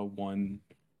 Like I saw one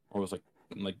where it was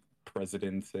like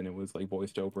presidents and it was like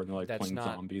voiced over and they're like That's playing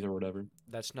not zombies or whatever.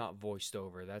 that's not voiced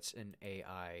over. That's an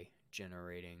AI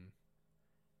generating.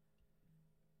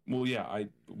 Well, yeah,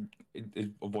 it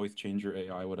a voice changer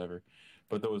AI whatever,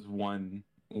 but there was one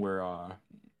where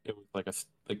it was like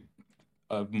like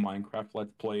a Minecraft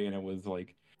Let's Play and it was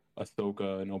like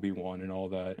Ahsoka and Obi-Wan and all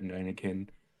that and Anakin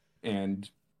and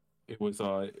it was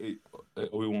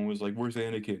Obi-Wan was like, "Where's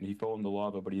Anakin?" He fell in the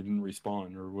lava, but he didn't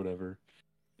respawn or whatever.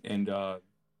 And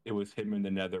it was him in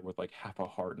the Nether with like half a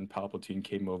heart, and Palpatine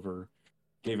came over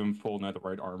gave him full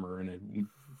netherite armor, and it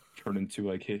turned into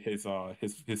like his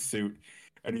suit,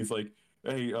 and he's like,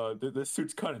 "Hey, this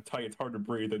suit's kind of tight; it's hard to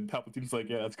breathe." And Palpatine's like,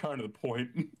 "Yeah, that's kind of the point."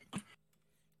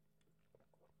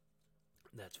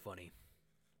 That's funny.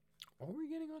 What were we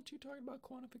getting onto talking about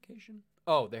quantification?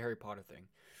 Oh, the Harry Potter thing.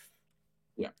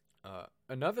 Yeah.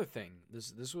 Another thing.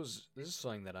 This is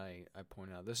something that I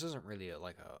pointed out. This isn't really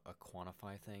like a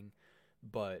quantify thing,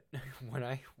 but when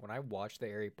I watch the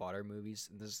Harry Potter movies,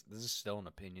 this is still an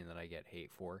opinion that I get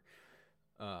hate for.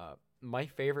 My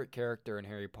favorite character in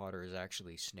Harry Potter is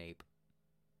actually Snape.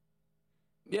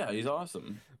 Yeah, he's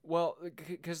awesome. Well,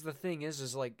 because the thing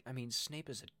is like, I mean, Snape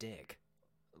is a dick.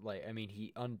 Like, I mean,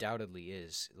 he undoubtedly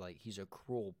is. Like, he's a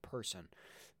cruel person.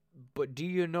 But do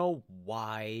you know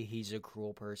why he's a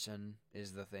cruel person?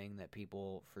 Is the thing that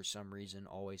people, for some reason,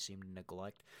 always seem to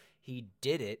neglect. He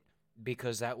did it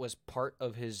because that was part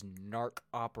of his narc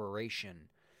operation.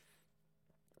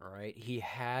 All right, he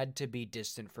had to be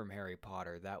distant from Harry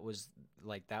Potter. That was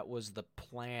the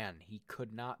plan. He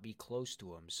could not be close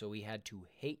to him, so he had to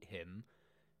hate him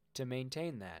to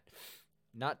maintain that.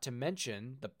 Not to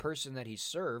mention, the person that he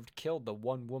served killed the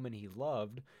one woman he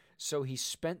loved, so he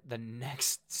spent the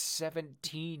next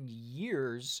 17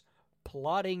 years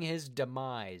plotting his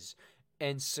demise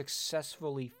and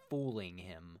successfully fooling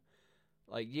him.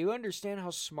 Like, do you understand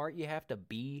how smart you have to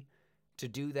be to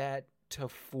do that, to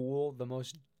fool the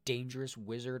most dangerous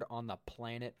wizard on the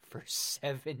planet for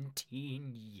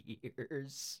 17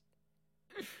 years?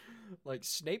 Like,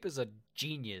 Snape is a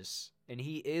genius, and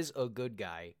he is a good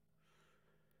guy.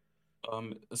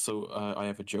 So I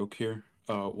have a joke here.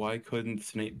 Why couldn't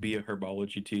Snape be a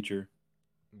herbology teacher?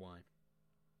 Why?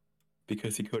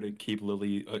 Because he couldn't keep a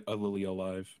lily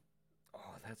alive.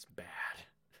 Oh, that's bad.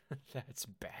 That's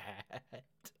bad.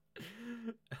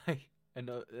 I,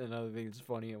 another thing that's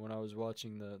funny, when I was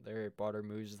watching the Harry Potter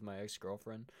movies with my ex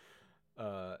girlfriend,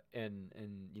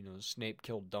 and you know, Snape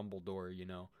killed Dumbledore. You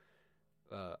know,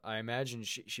 I imagine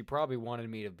she probably wanted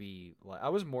me to be like, I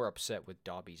was more upset with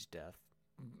Dobby's death.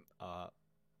 Uh,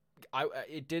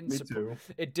 Me too.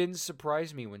 it didn't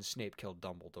surprise me when Snape killed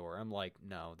Dumbledore. I'm like,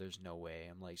 no, there's no way.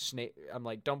 I'm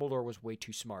like Dumbledore was way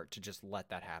too smart to just let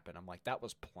that happen. I'm like, that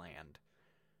was planned.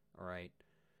 All right.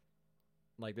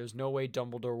 Like, there's no way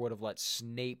Dumbledore would have let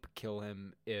Snape kill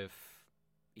him if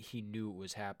he knew it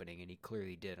was happening, and he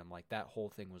clearly did. I'm like, that whole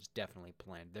thing was definitely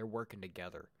planned. They're working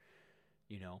together,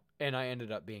 you know? And I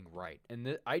ended up being right.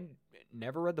 And I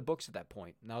never read the books at that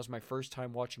point, and that was my first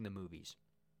time watching the movies.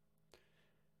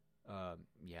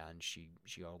 Yeah, and she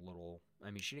got a little.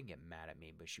 I mean, she didn't get mad at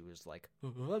me, but she was like,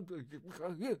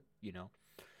 you know,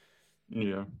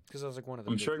 Yeah. because I was like one of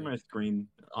the I'm big sharing my things. screen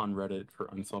on Reddit for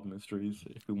Unsolved Mysteries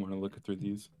if we want to look through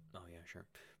these. Oh yeah, sure.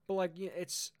 But like, yeah,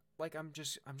 it's like I'm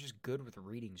just good with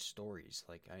reading stories.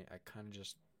 Like I kind of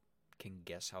just can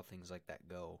guess how things like that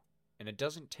go, and it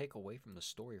doesn't take away from the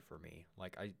story for me.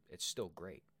 Like it's still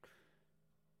great.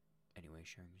 Anyway,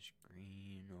 sharing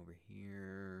screen over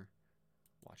here.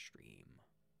 Watch stream.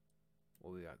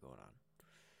 What we got going on?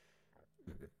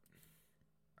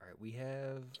 All right, we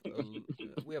have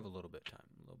a little bit time,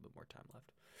 a little bit more time left.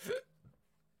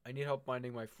 I need help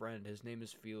finding my friend. His name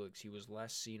is Felix. He was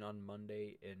last seen on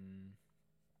Monday in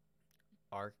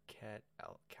Arquette,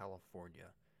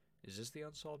 California. Is this the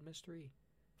unsolved mystery?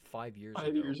 5 years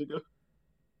 5 years ago. ago.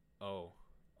 Oh,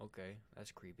 okay,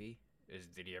 that's creepy.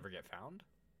 Did he ever get found?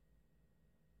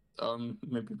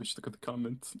 Maybe we should look at the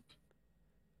comments.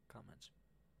 Comments.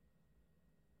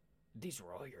 These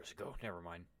were all years ago. Never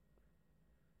mind.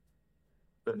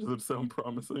 That doesn't sound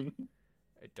promising.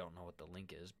 I don't know what the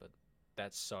link is, but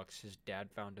that sucks. His dad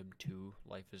found him too.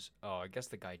 Life is. Oh, I guess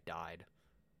the guy died.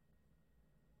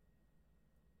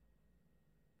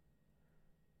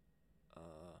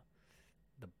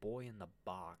 The boy in the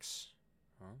box.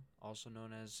 Huh? Also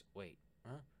known as. Wait.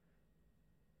 Huh?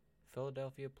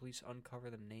 Philadelphia police uncover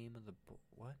the name of the.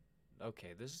 What?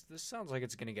 Okay, this sounds like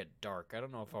it's gonna get dark. I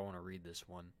don't know if I want to read this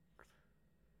one.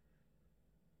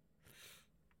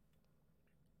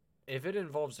 If it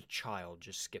involves a child,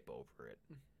 just skip over it.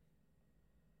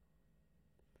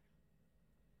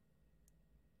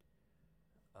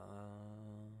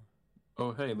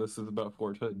 Oh, hey, this is about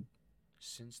Fort Hood.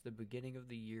 Since the beginning of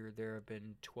the year, there have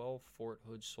been 12 Fort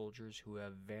Hood soldiers who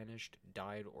have vanished,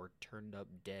 died, or turned up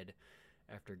dead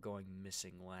after going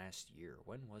missing last year.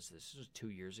 When was this? This was 2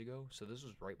 years ago, so this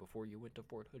was right before you went to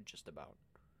Fort Hood, just about.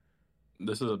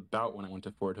 This is about when I went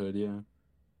to Fort Hood, yeah.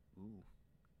 Ooh.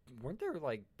 Weren't there,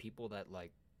 like, people that,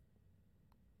 like,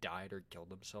 died or killed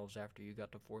themselves after you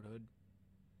got to Fort Hood?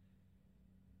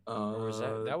 Or was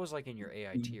that was like in your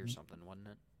AIT or something, wasn't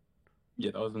it?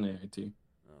 Yeah, that was an AIT.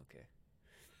 Okay.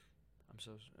 I'm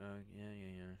so.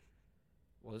 Yeah.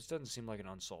 Well, this doesn't seem like an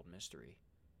unsolved mystery.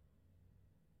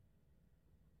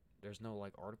 There's no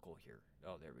like article here.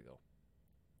 Oh, there we go.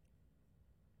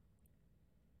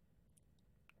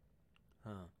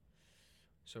 Huh.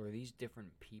 So are these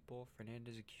different people?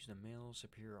 Fernandez accused a male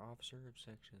superior officer of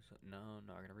section. No,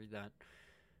 not gonna read that.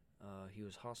 He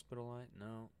was hospitalized.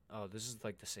 No. Oh, this is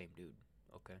like the same dude.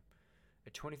 Okay. A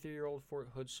 23-year-old Fort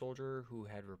Hood soldier who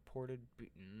had reported.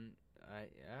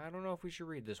 I don't know if we should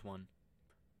read this one.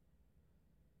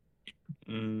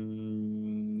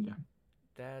 Yeah.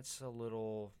 That's a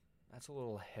little. That's a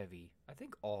little heavy. I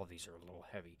think all of these are a little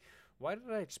heavy. Why did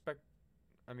I expect?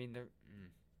 I mean, they're.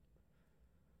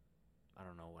 I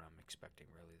don't know what I'm expecting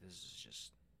really. This is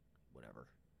just whatever.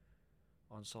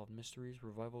 Unsolved Mysteries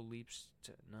Revival Leaps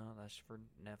to no, that's for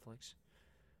Netflix.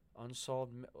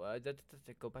 Unsolved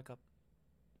go back up.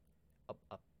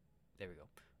 Up. There we go.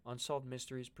 Unsolved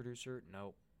Mysteries producer,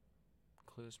 no.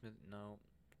 Clue Smith, no.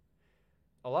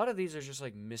 A lot of these are just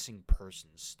like missing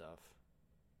persons stuff.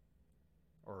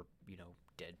 Or,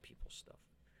 dead people stuff.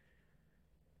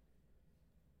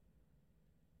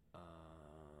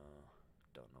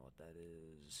 Don't know what that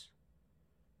is.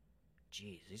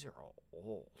 Jeez, these are all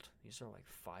old. These are like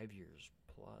 5 years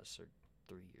plus or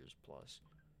 3 years plus.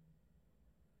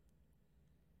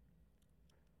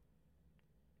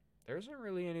 There isn't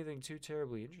really anything too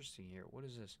terribly interesting here. What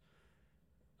is this?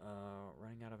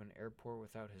 Running out of an airport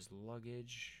without his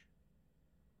luggage.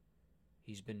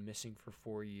 He's been missing for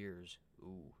 4 years.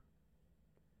 Ooh.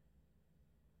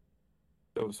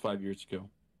 That was 5 years ago.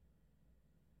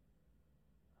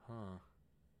 Huh.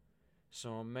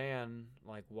 So a man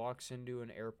like walks into an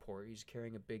airport. He's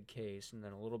carrying a big case, and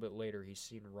then a little bit later he's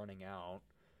seen running out,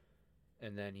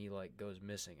 and then he like goes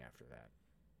missing after that.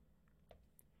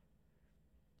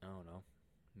 I don't know.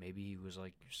 Maybe he was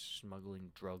like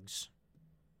smuggling drugs.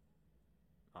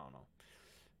 I don't know.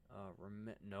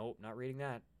 Nope, not reading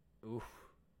that. Ooh,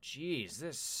 jeez,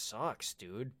 this sucks,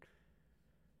 dude.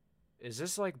 Is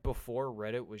this like before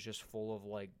Reddit was just full of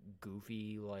like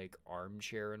goofy like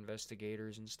armchair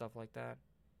investigators and stuff like that?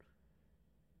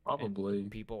 Probably.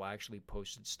 And people actually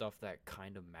posted stuff that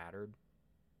kind of mattered.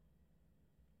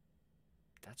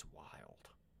 That's wild.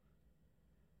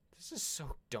 This is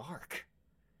so dark.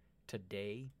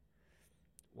 Today,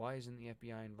 why isn't the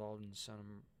FBI involved in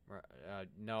some?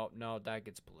 No, that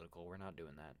gets political. We're not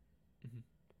doing that.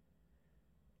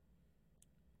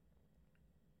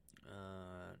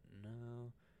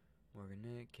 No. Morgan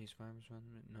Nick, case fire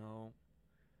respondent. No.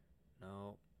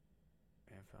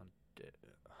 Man found dead.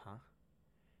 Huh?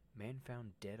 Man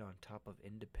found dead on top of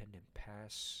Independent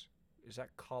Pass. Is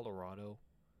that Colorado?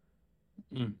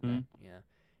 Mm-hmm. Yeah.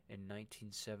 In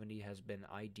 1970, has been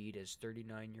ID'd as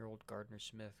 39-year-old Gardner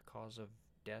Smith. Cause of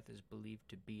death is believed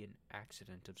to be an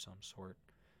accident of some sort.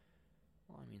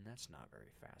 Well, I mean, that's not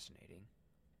very fascinating.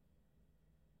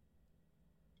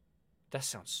 That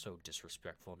sounds so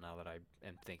disrespectful now that I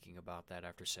am thinking about that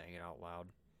after saying it out loud.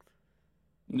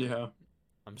 Yeah.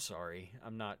 I'm sorry.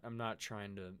 I'm not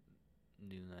trying to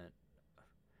do that.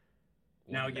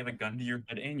 Now you have a gun to your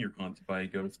head and you're haunted by a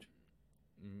ghost.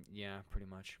 Yeah, pretty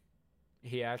much.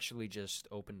 He actually just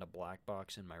opened a black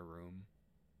box in my room.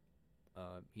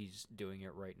 He's doing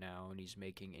it right now, and he's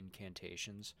making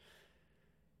incantations.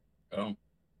 Oh,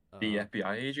 the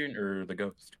FBI agent or the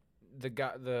ghost? The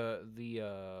guy,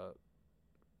 the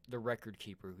record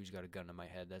keeper who's got a gun to my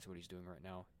head. That's what he's doing right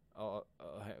now.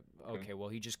 Okay. Well,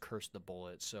 he just cursed the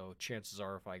bullet, so chances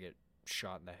are, if I get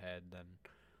shot in the head, then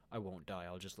I won't die.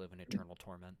 I'll just live in eternal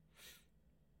torment.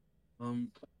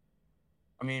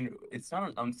 I mean, it's not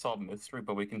an unsolved mystery,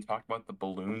 but we can talk about the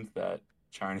balloons that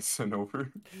China sent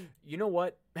over. You know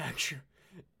what? Actually,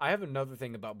 I have another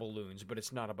thing about balloons, but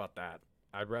it's not about that.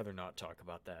 I'd rather not talk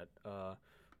about that.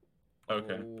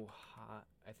 Okay.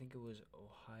 I think it was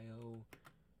Ohio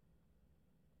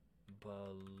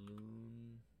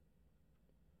balloon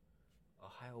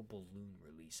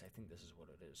release. I think this is what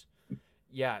it is.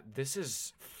 Yeah, this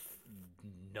is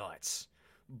nuts.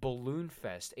 Balloon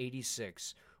Fest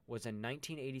 86 was a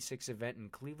 1986 event in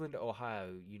Cleveland,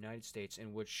 Ohio, United States,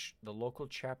 in which the local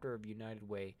chapter of United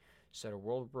Way set a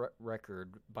world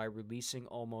record by releasing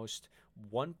almost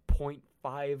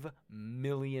 1.5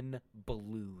 million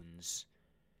balloons.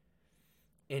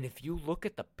 And if you look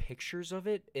at the pictures of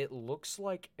it, it looks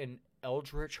like an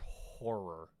eldritch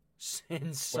horror.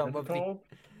 In some of the,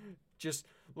 just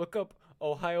look up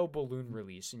Ohio balloon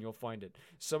release and you'll find it.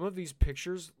 Some of these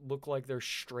pictures look like they're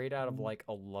straight out of like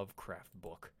a Lovecraft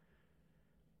book.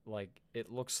 Like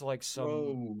it looks like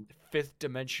some fifth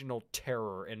dimensional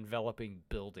terror enveloping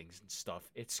buildings and stuff.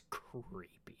 It's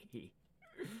creepy.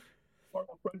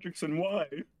 Hendrickson, why?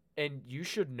 And you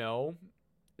should know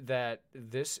that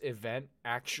this event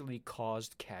actually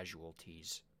caused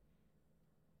casualties.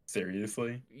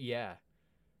 Seriously? Yeah.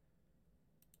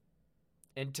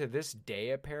 And to this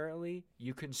day, apparently,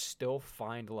 you can still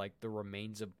find like the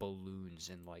remains of balloons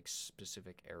in like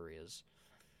specific areas.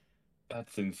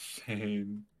 That's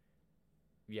insane.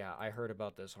 Yeah, I heard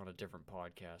about this on a different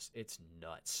podcast. It's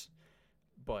nuts.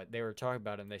 But they were talking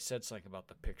about it and they said something about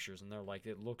the pictures and they're like,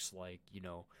 it looks like,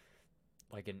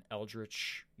 like an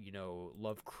eldritch,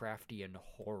 Lovecraftian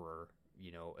horror,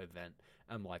 event.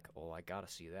 I'm like, oh, I gotta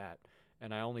see that.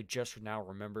 And I only just now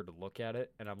remembered to look at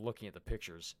it, and I'm looking at the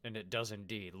pictures, and it does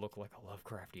indeed look like a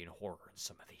Lovecraftian horror in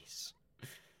some of these.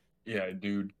 Yeah,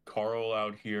 dude, Carl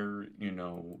out here,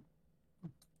 filling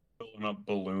up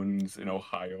balloons in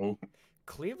Ohio.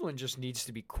 Cleveland just needs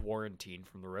to be quarantined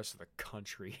from the rest of the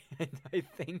country, and I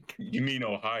think. You mean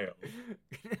Ohio?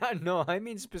 No, I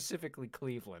mean specifically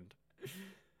Cleveland.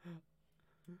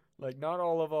 Like, not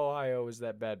all of Ohio is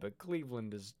that bad, but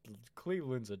Cleveland's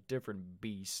a different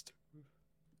beast.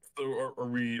 So are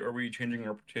we changing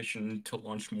our petition to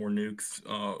launch more nukes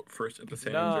first at the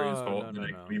San Andreas No, Fault no, and no,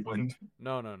 then at no. Cleveland?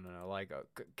 No. Like,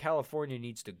 California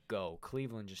needs to go.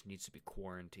 Cleveland just needs to be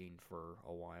quarantined for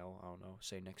a while. I don't know.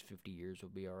 Say next 50 years will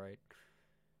be all right.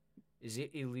 Is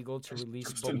it illegal to release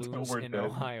Just until balloons we're in dead.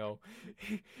 Ohio?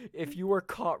 If you are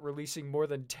caught releasing more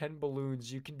than 10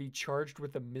 balloons, you can be charged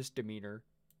with a misdemeanor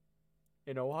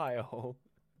in Ohio.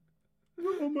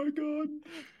 Oh my god.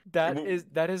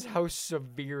 That is how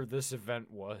severe this event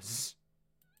was.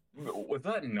 Was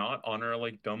that not on our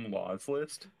like dumb laws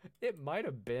list? It might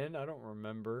have been. I don't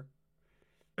remember.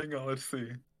 Hang on, let's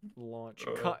see. Launch.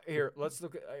 Uh, Here, let's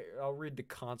look at. I'll read the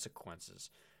consequences.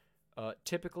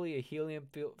 Typically, a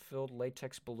helium-filled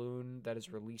latex balloon that is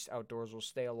released outdoors will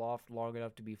stay aloft long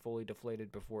enough to be fully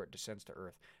deflated before it descends to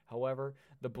Earth. However,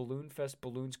 the Balloon Fest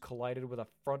balloons collided with a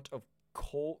front of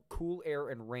cool air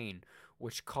and rain,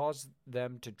 which caused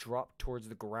them to drop towards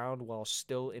the ground while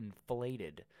still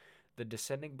inflated. The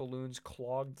descending balloons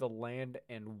clogged the land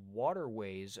and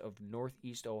waterways of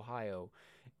northeast Ohio.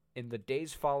 In the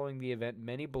days following the event,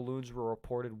 many balloons were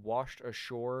reported washed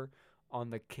ashore on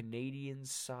the Canadian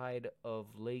side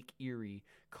of Lake Erie,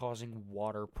 causing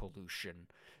water pollution.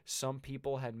 Some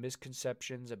people had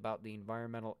misconceptions about the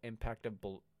environmental impact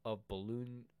of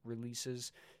balloon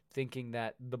releases, thinking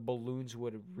that the balloons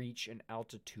would reach an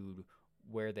altitude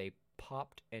where they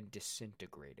popped and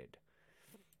disintegrated.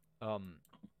 Um,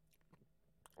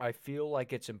 I feel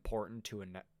like it's important to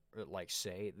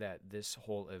say that this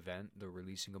whole event, the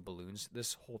releasing of balloons,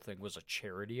 this whole thing was a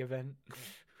charity event.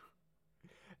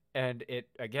 And it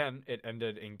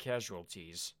ended in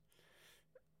casualties.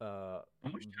 how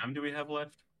much time do we have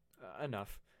left?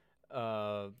 Enough.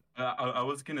 Uh, I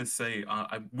was gonna say,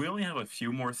 we only have a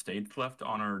few more states left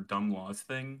on our dumb laws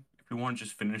thing. If we want to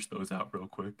just finish those out real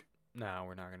quick. no,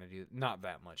 we're not gonna do not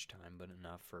that much time, but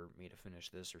enough for me to finish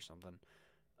this or something.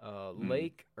 Hmm.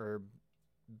 Lake or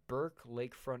Burke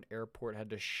Lakefront Airport had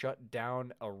to shut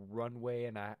down a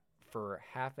runway for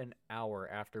half an hour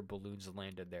after balloons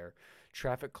landed there.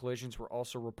 Traffic collisions were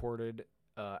also reported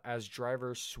as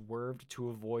drivers swerved to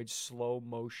avoid slow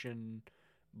motion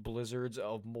blizzards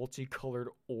of multicolored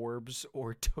orbs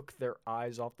or took their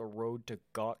eyes off the road to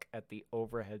gawk at the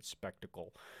overhead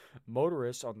spectacle.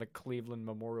 Motorists on the Cleveland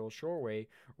Memorial Shoreway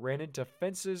ran into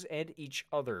fences and each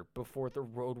other before the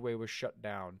roadway was shut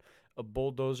down. A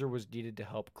bulldozer was needed to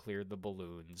help clear the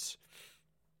balloons.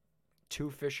 Two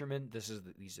fishermen,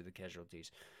 these are the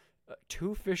casualties.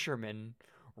 Two fishermen,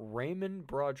 Raymond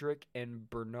Broderick and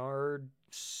Bernard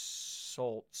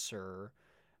Saltzer,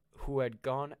 who had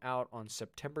gone out on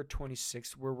September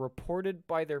 26th, were reported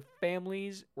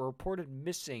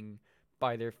missing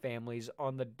by their families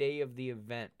on the day of the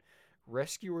event.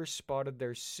 Rescuers spotted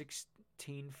their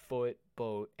 16-foot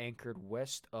boat anchored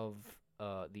west of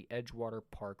the Edgewater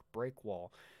Park breakwall.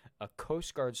 A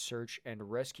Coast Guard search and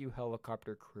rescue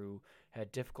helicopter crew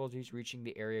had difficulties reaching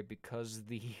the area because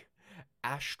the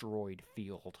asteroid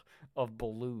field of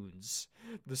balloons.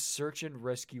 The search and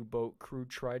rescue boat crew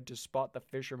tried to spot the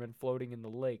fishermen floating in the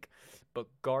lake, but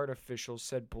guard officials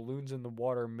said balloons in the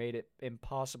water made it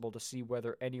impossible to see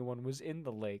whether anyone was in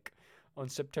the lake. On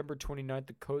September 29th,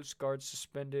 the Coast Guard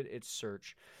suspended its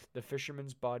search. The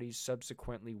fishermen's bodies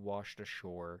subsequently washed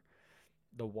ashore.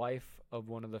 The wife of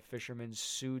one of the fishermen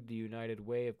sued the United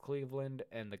Way of Cleveland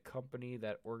and the company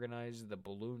that organized the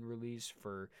balloon release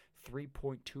for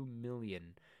 $3.2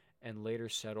 million and later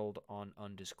settled on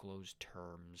undisclosed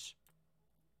terms.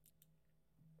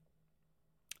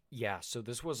 Yeah, so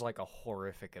this was like a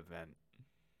horrific event.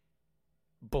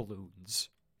 Balloons.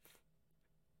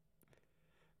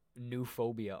 New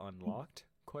phobia unlocked?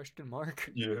 Question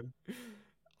mark. Yeah.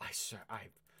 I swear,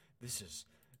 this is,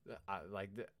 like,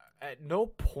 at no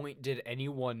point did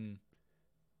anyone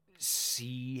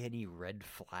see any red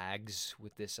flags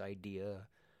with this idea.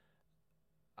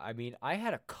 I mean, I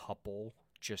had a couple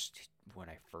just when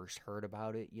I first heard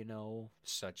about it,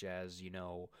 such as,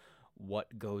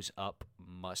 what goes up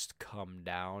must come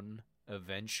down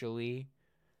eventually.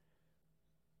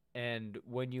 And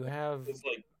when you have It's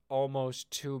like, almost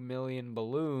 2 million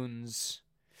balloons,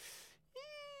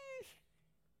 eh,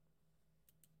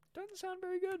 doesn't sound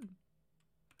very good.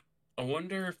 I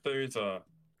wonder if there's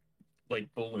like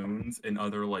balloons in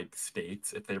other like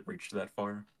states if they've reached that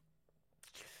far.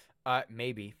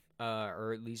 Maybe,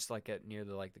 or at least like at near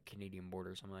the Canadian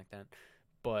border or something like that.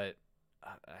 But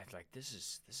I like this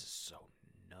is so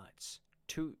nuts.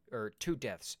 Two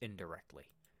deaths indirectly.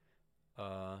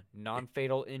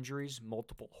 Non-fatal injuries.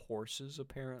 Multiple horses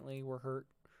apparently were hurt.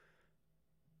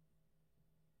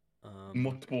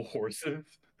 Multiple horses.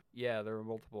 Yeah, there were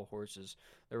multiple horses.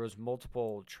 There was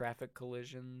multiple traffic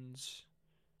collisions.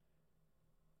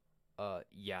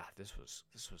 Yeah, this was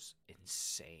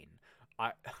insane.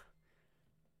 I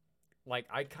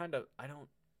I don't,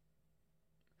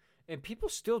 and people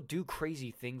still do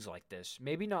crazy things like this.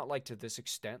 Maybe not like to this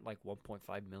extent, like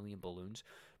 1.5 million balloons,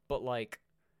 but like,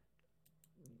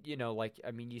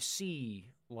 I mean, you see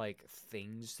like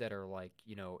things that are like,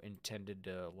 intended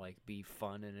to like be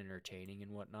fun and entertaining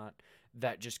and whatnot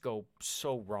that just go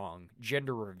so wrong.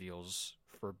 Gender reveals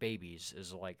for babies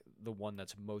is like the one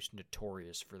that's most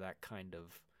notorious for that kind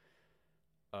of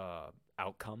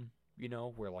outcome,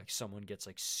 where like someone gets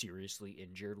like seriously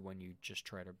injured when you just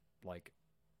try to like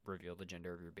reveal the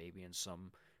gender of your baby in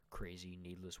some crazy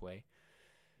needless way.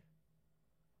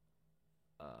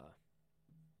 Uh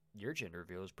your gender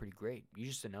reveal is pretty great. You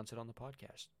just announce it on the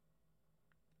podcast.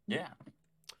 Yeah.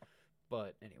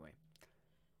 But anyway,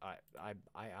 I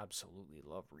absolutely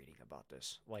love reading about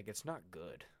this. Like, it's not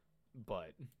good,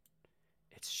 but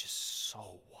it's just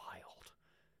so wild.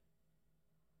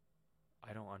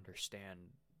 I don't understand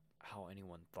how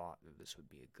anyone thought that this would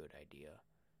be a good idea.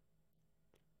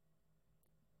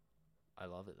 I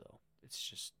love it though. It's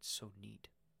just so neat.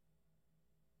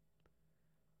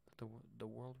 The the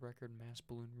world record mass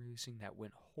balloon releasing that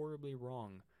went horribly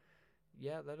wrong.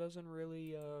 Yeah, that doesn't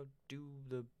really do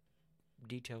the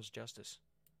details justice.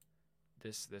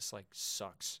 This like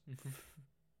sucks.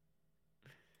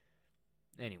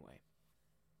 Anyway,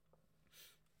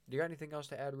 do you got anything else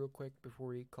to add real quick before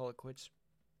we call it quits?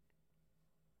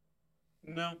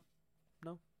 No.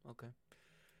 No? Okay.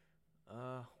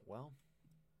 Well,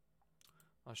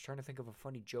 I was trying to think of a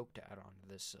funny joke to add on to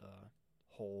this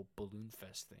whole balloon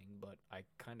fest thing, but I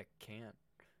kind of can't.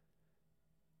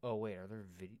 Oh wait,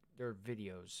 there are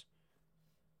videos?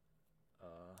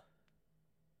 Uh,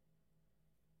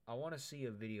 I want to see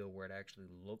a video where it actually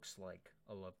looks like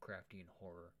a Lovecraftian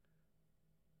horror.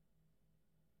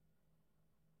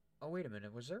 Oh wait a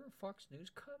minute, was there a Fox News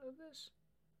cut of this?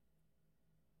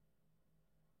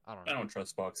 I don't I know. don't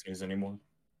trust Fox News anymore.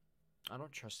 I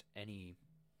don't trust any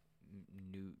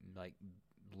new like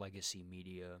legacy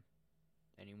media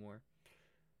anymore.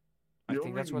 I The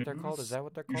think only that's what they're called. Is news that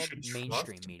what they're you called? should Mainstream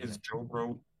trust media. is Joe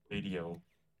Rogan Radio.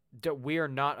 We are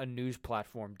not a news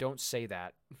platform. Don't say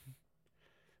that.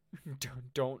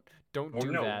 Don't Well,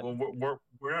 do no, that.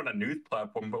 we're not a news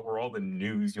platform, but we're all the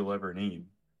news you'll ever need.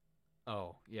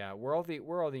 Oh yeah, we're all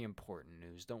the important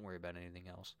news. Don't worry about anything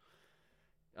else,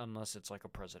 unless it's like a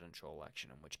presidential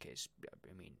election, in which case,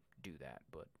 I mean, do that.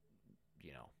 But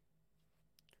you know,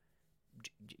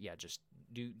 yeah, just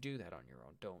do that on your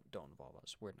own. Don't involve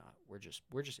us. We're not. We're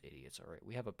just idiots. All right.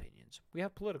 We have opinions. We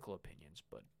have political opinions,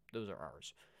 but those are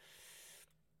ours.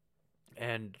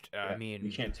 And I Yeah, you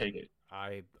mean, can't take it.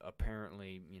 I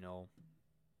apparently,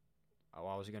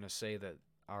 I was gonna say that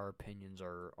our opinions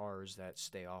are ours that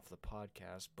stay off the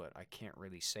podcast, but I can't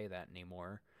really say that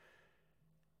anymore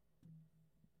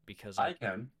because I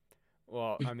can.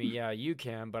 well, I mean, yeah, you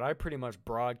can, but I pretty much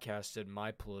broadcasted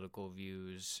my political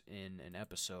views in an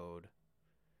episode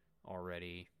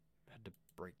already. Had to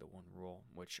break the one rule,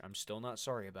 which I'm still not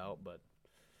sorry about, but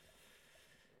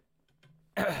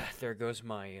there goes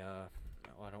my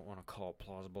I don't want to call it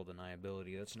plausible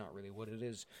deniability. That's not really what it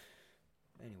is.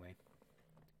 Anyway,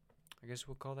 I guess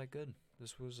we'll call that good.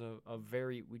 This was a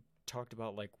very we talked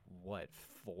about like what,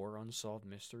 4 unsolved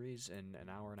mysteries in an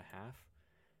hour and a half.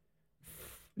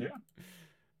 Yeah.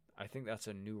 I think that's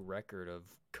a new record of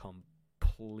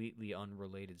completely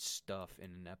unrelated stuff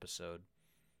in an episode.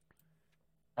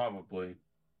 Probably.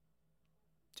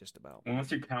 Just about.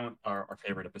 Unless you count our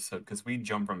favorite episode, because we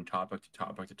jump from topic to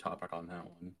topic to topic on that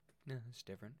one. it's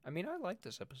different. I mean, I like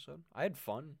this episode. I had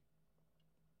fun,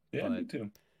 Yeah, but me too.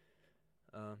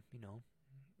 you know,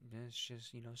 it's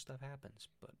just stuff happens.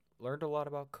 But learned a lot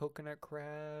about coconut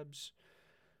crabs.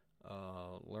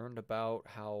 Learned about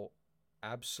how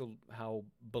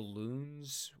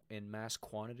balloons in mass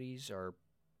quantities are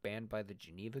banned by the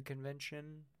Geneva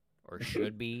Convention, or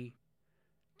should be.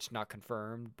 It's not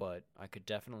confirmed, but I could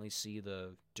definitely see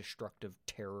the destructive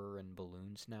terror in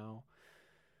balloons now.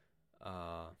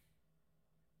 Uh,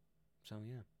 so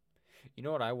yeah. You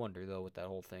know what I wonder though with that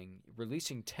whole thing?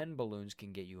 Releasing 10 balloons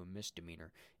can get you a misdemeanor.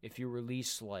 If you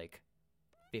release like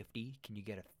 50, can you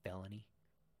get a felony?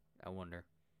 I wonder.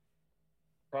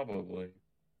 Probably.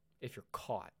 If you're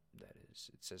caught, that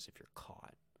is. It says if you're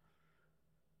caught.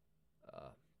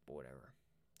 But whatever.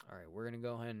 All right, we're gonna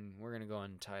go ahead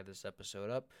and tie this episode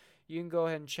up. You can go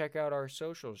ahead and check out our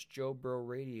socials, Joe Bro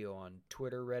Radio on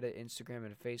Twitter, Reddit, Instagram,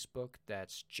 and Facebook.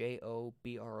 That's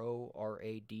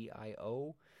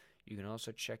JOBRORADIO. You can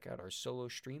also check out our solo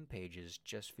stream pages,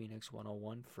 Just Phoenix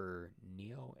 101 for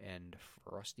Neo and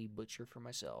Frosty Butcher for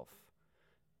myself.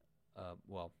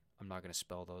 Well, I'm not gonna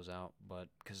spell those out, but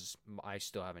because I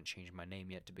still haven't changed my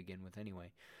name yet to begin with,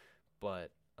 anyway.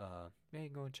 But yeah, you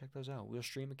can go and check those out. We'll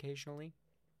stream occasionally.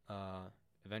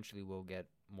 Eventually we'll get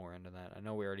more into that. I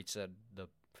know we already said the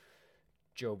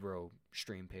Joe Bro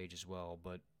stream page as well,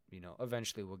 but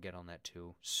eventually we'll get on that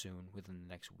too soon, within the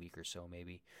next week or so,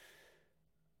 maybe.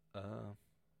 Got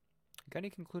any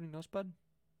concluding notes, bud?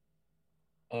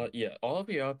 Yeah, all of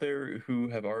you out there who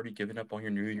have already given up on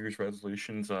your New Year's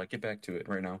resolutions, get back to it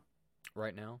right now.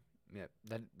 Right now? Yeah,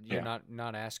 that you're Yeah.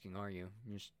 not asking, are you?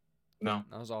 No.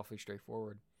 That was awfully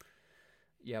straightforward.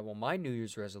 Yeah, well, my New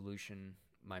Year's resolution,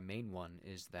 my main one,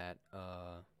 is that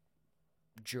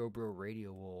Joe Bro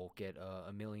Radio will get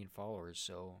 1 million followers.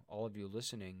 So all of you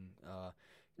listening,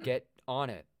 get on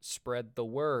it. Spread the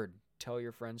word. Tell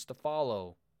your friends to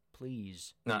follow,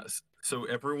 please. Not so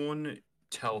everyone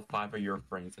tell 5 of your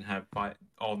friends and have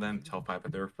all them tell 5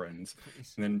 of their friends,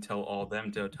 Please, and then tell all them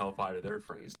to tell 5 of their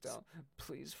please friends.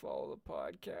 please follow the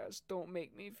podcast. Don't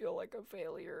make me feel like a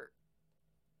failure.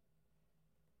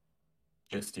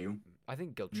 Just you, I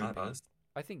think guilt not tripping. us.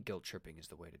 I think guilt tripping is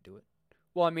the way to do it.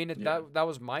 Well, I mean, Yeah. that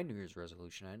was my New Year's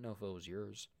resolution. I didn't know if it was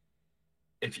yours.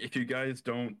 If you guys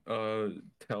don't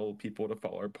tell people to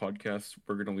follow our podcast,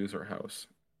 we're gonna lose our houses.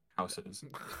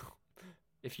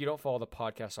 If you don't follow the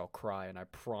podcast, I'll cry, and I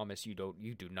promise you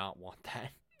do not want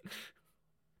that.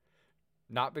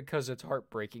 Not because it's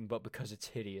heartbreaking, but because it's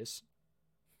hideous.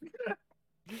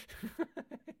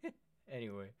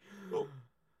 Anyway. Well,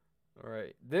 All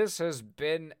right. This has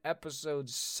been episode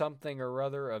something or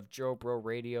other of Joe Bro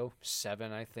Radio,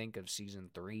 7, I think, of season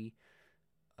 3.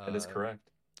 that is correct.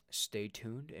 Stay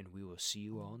tuned, and we will see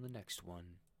you all in the next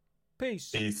one.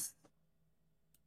 Peace. Peace.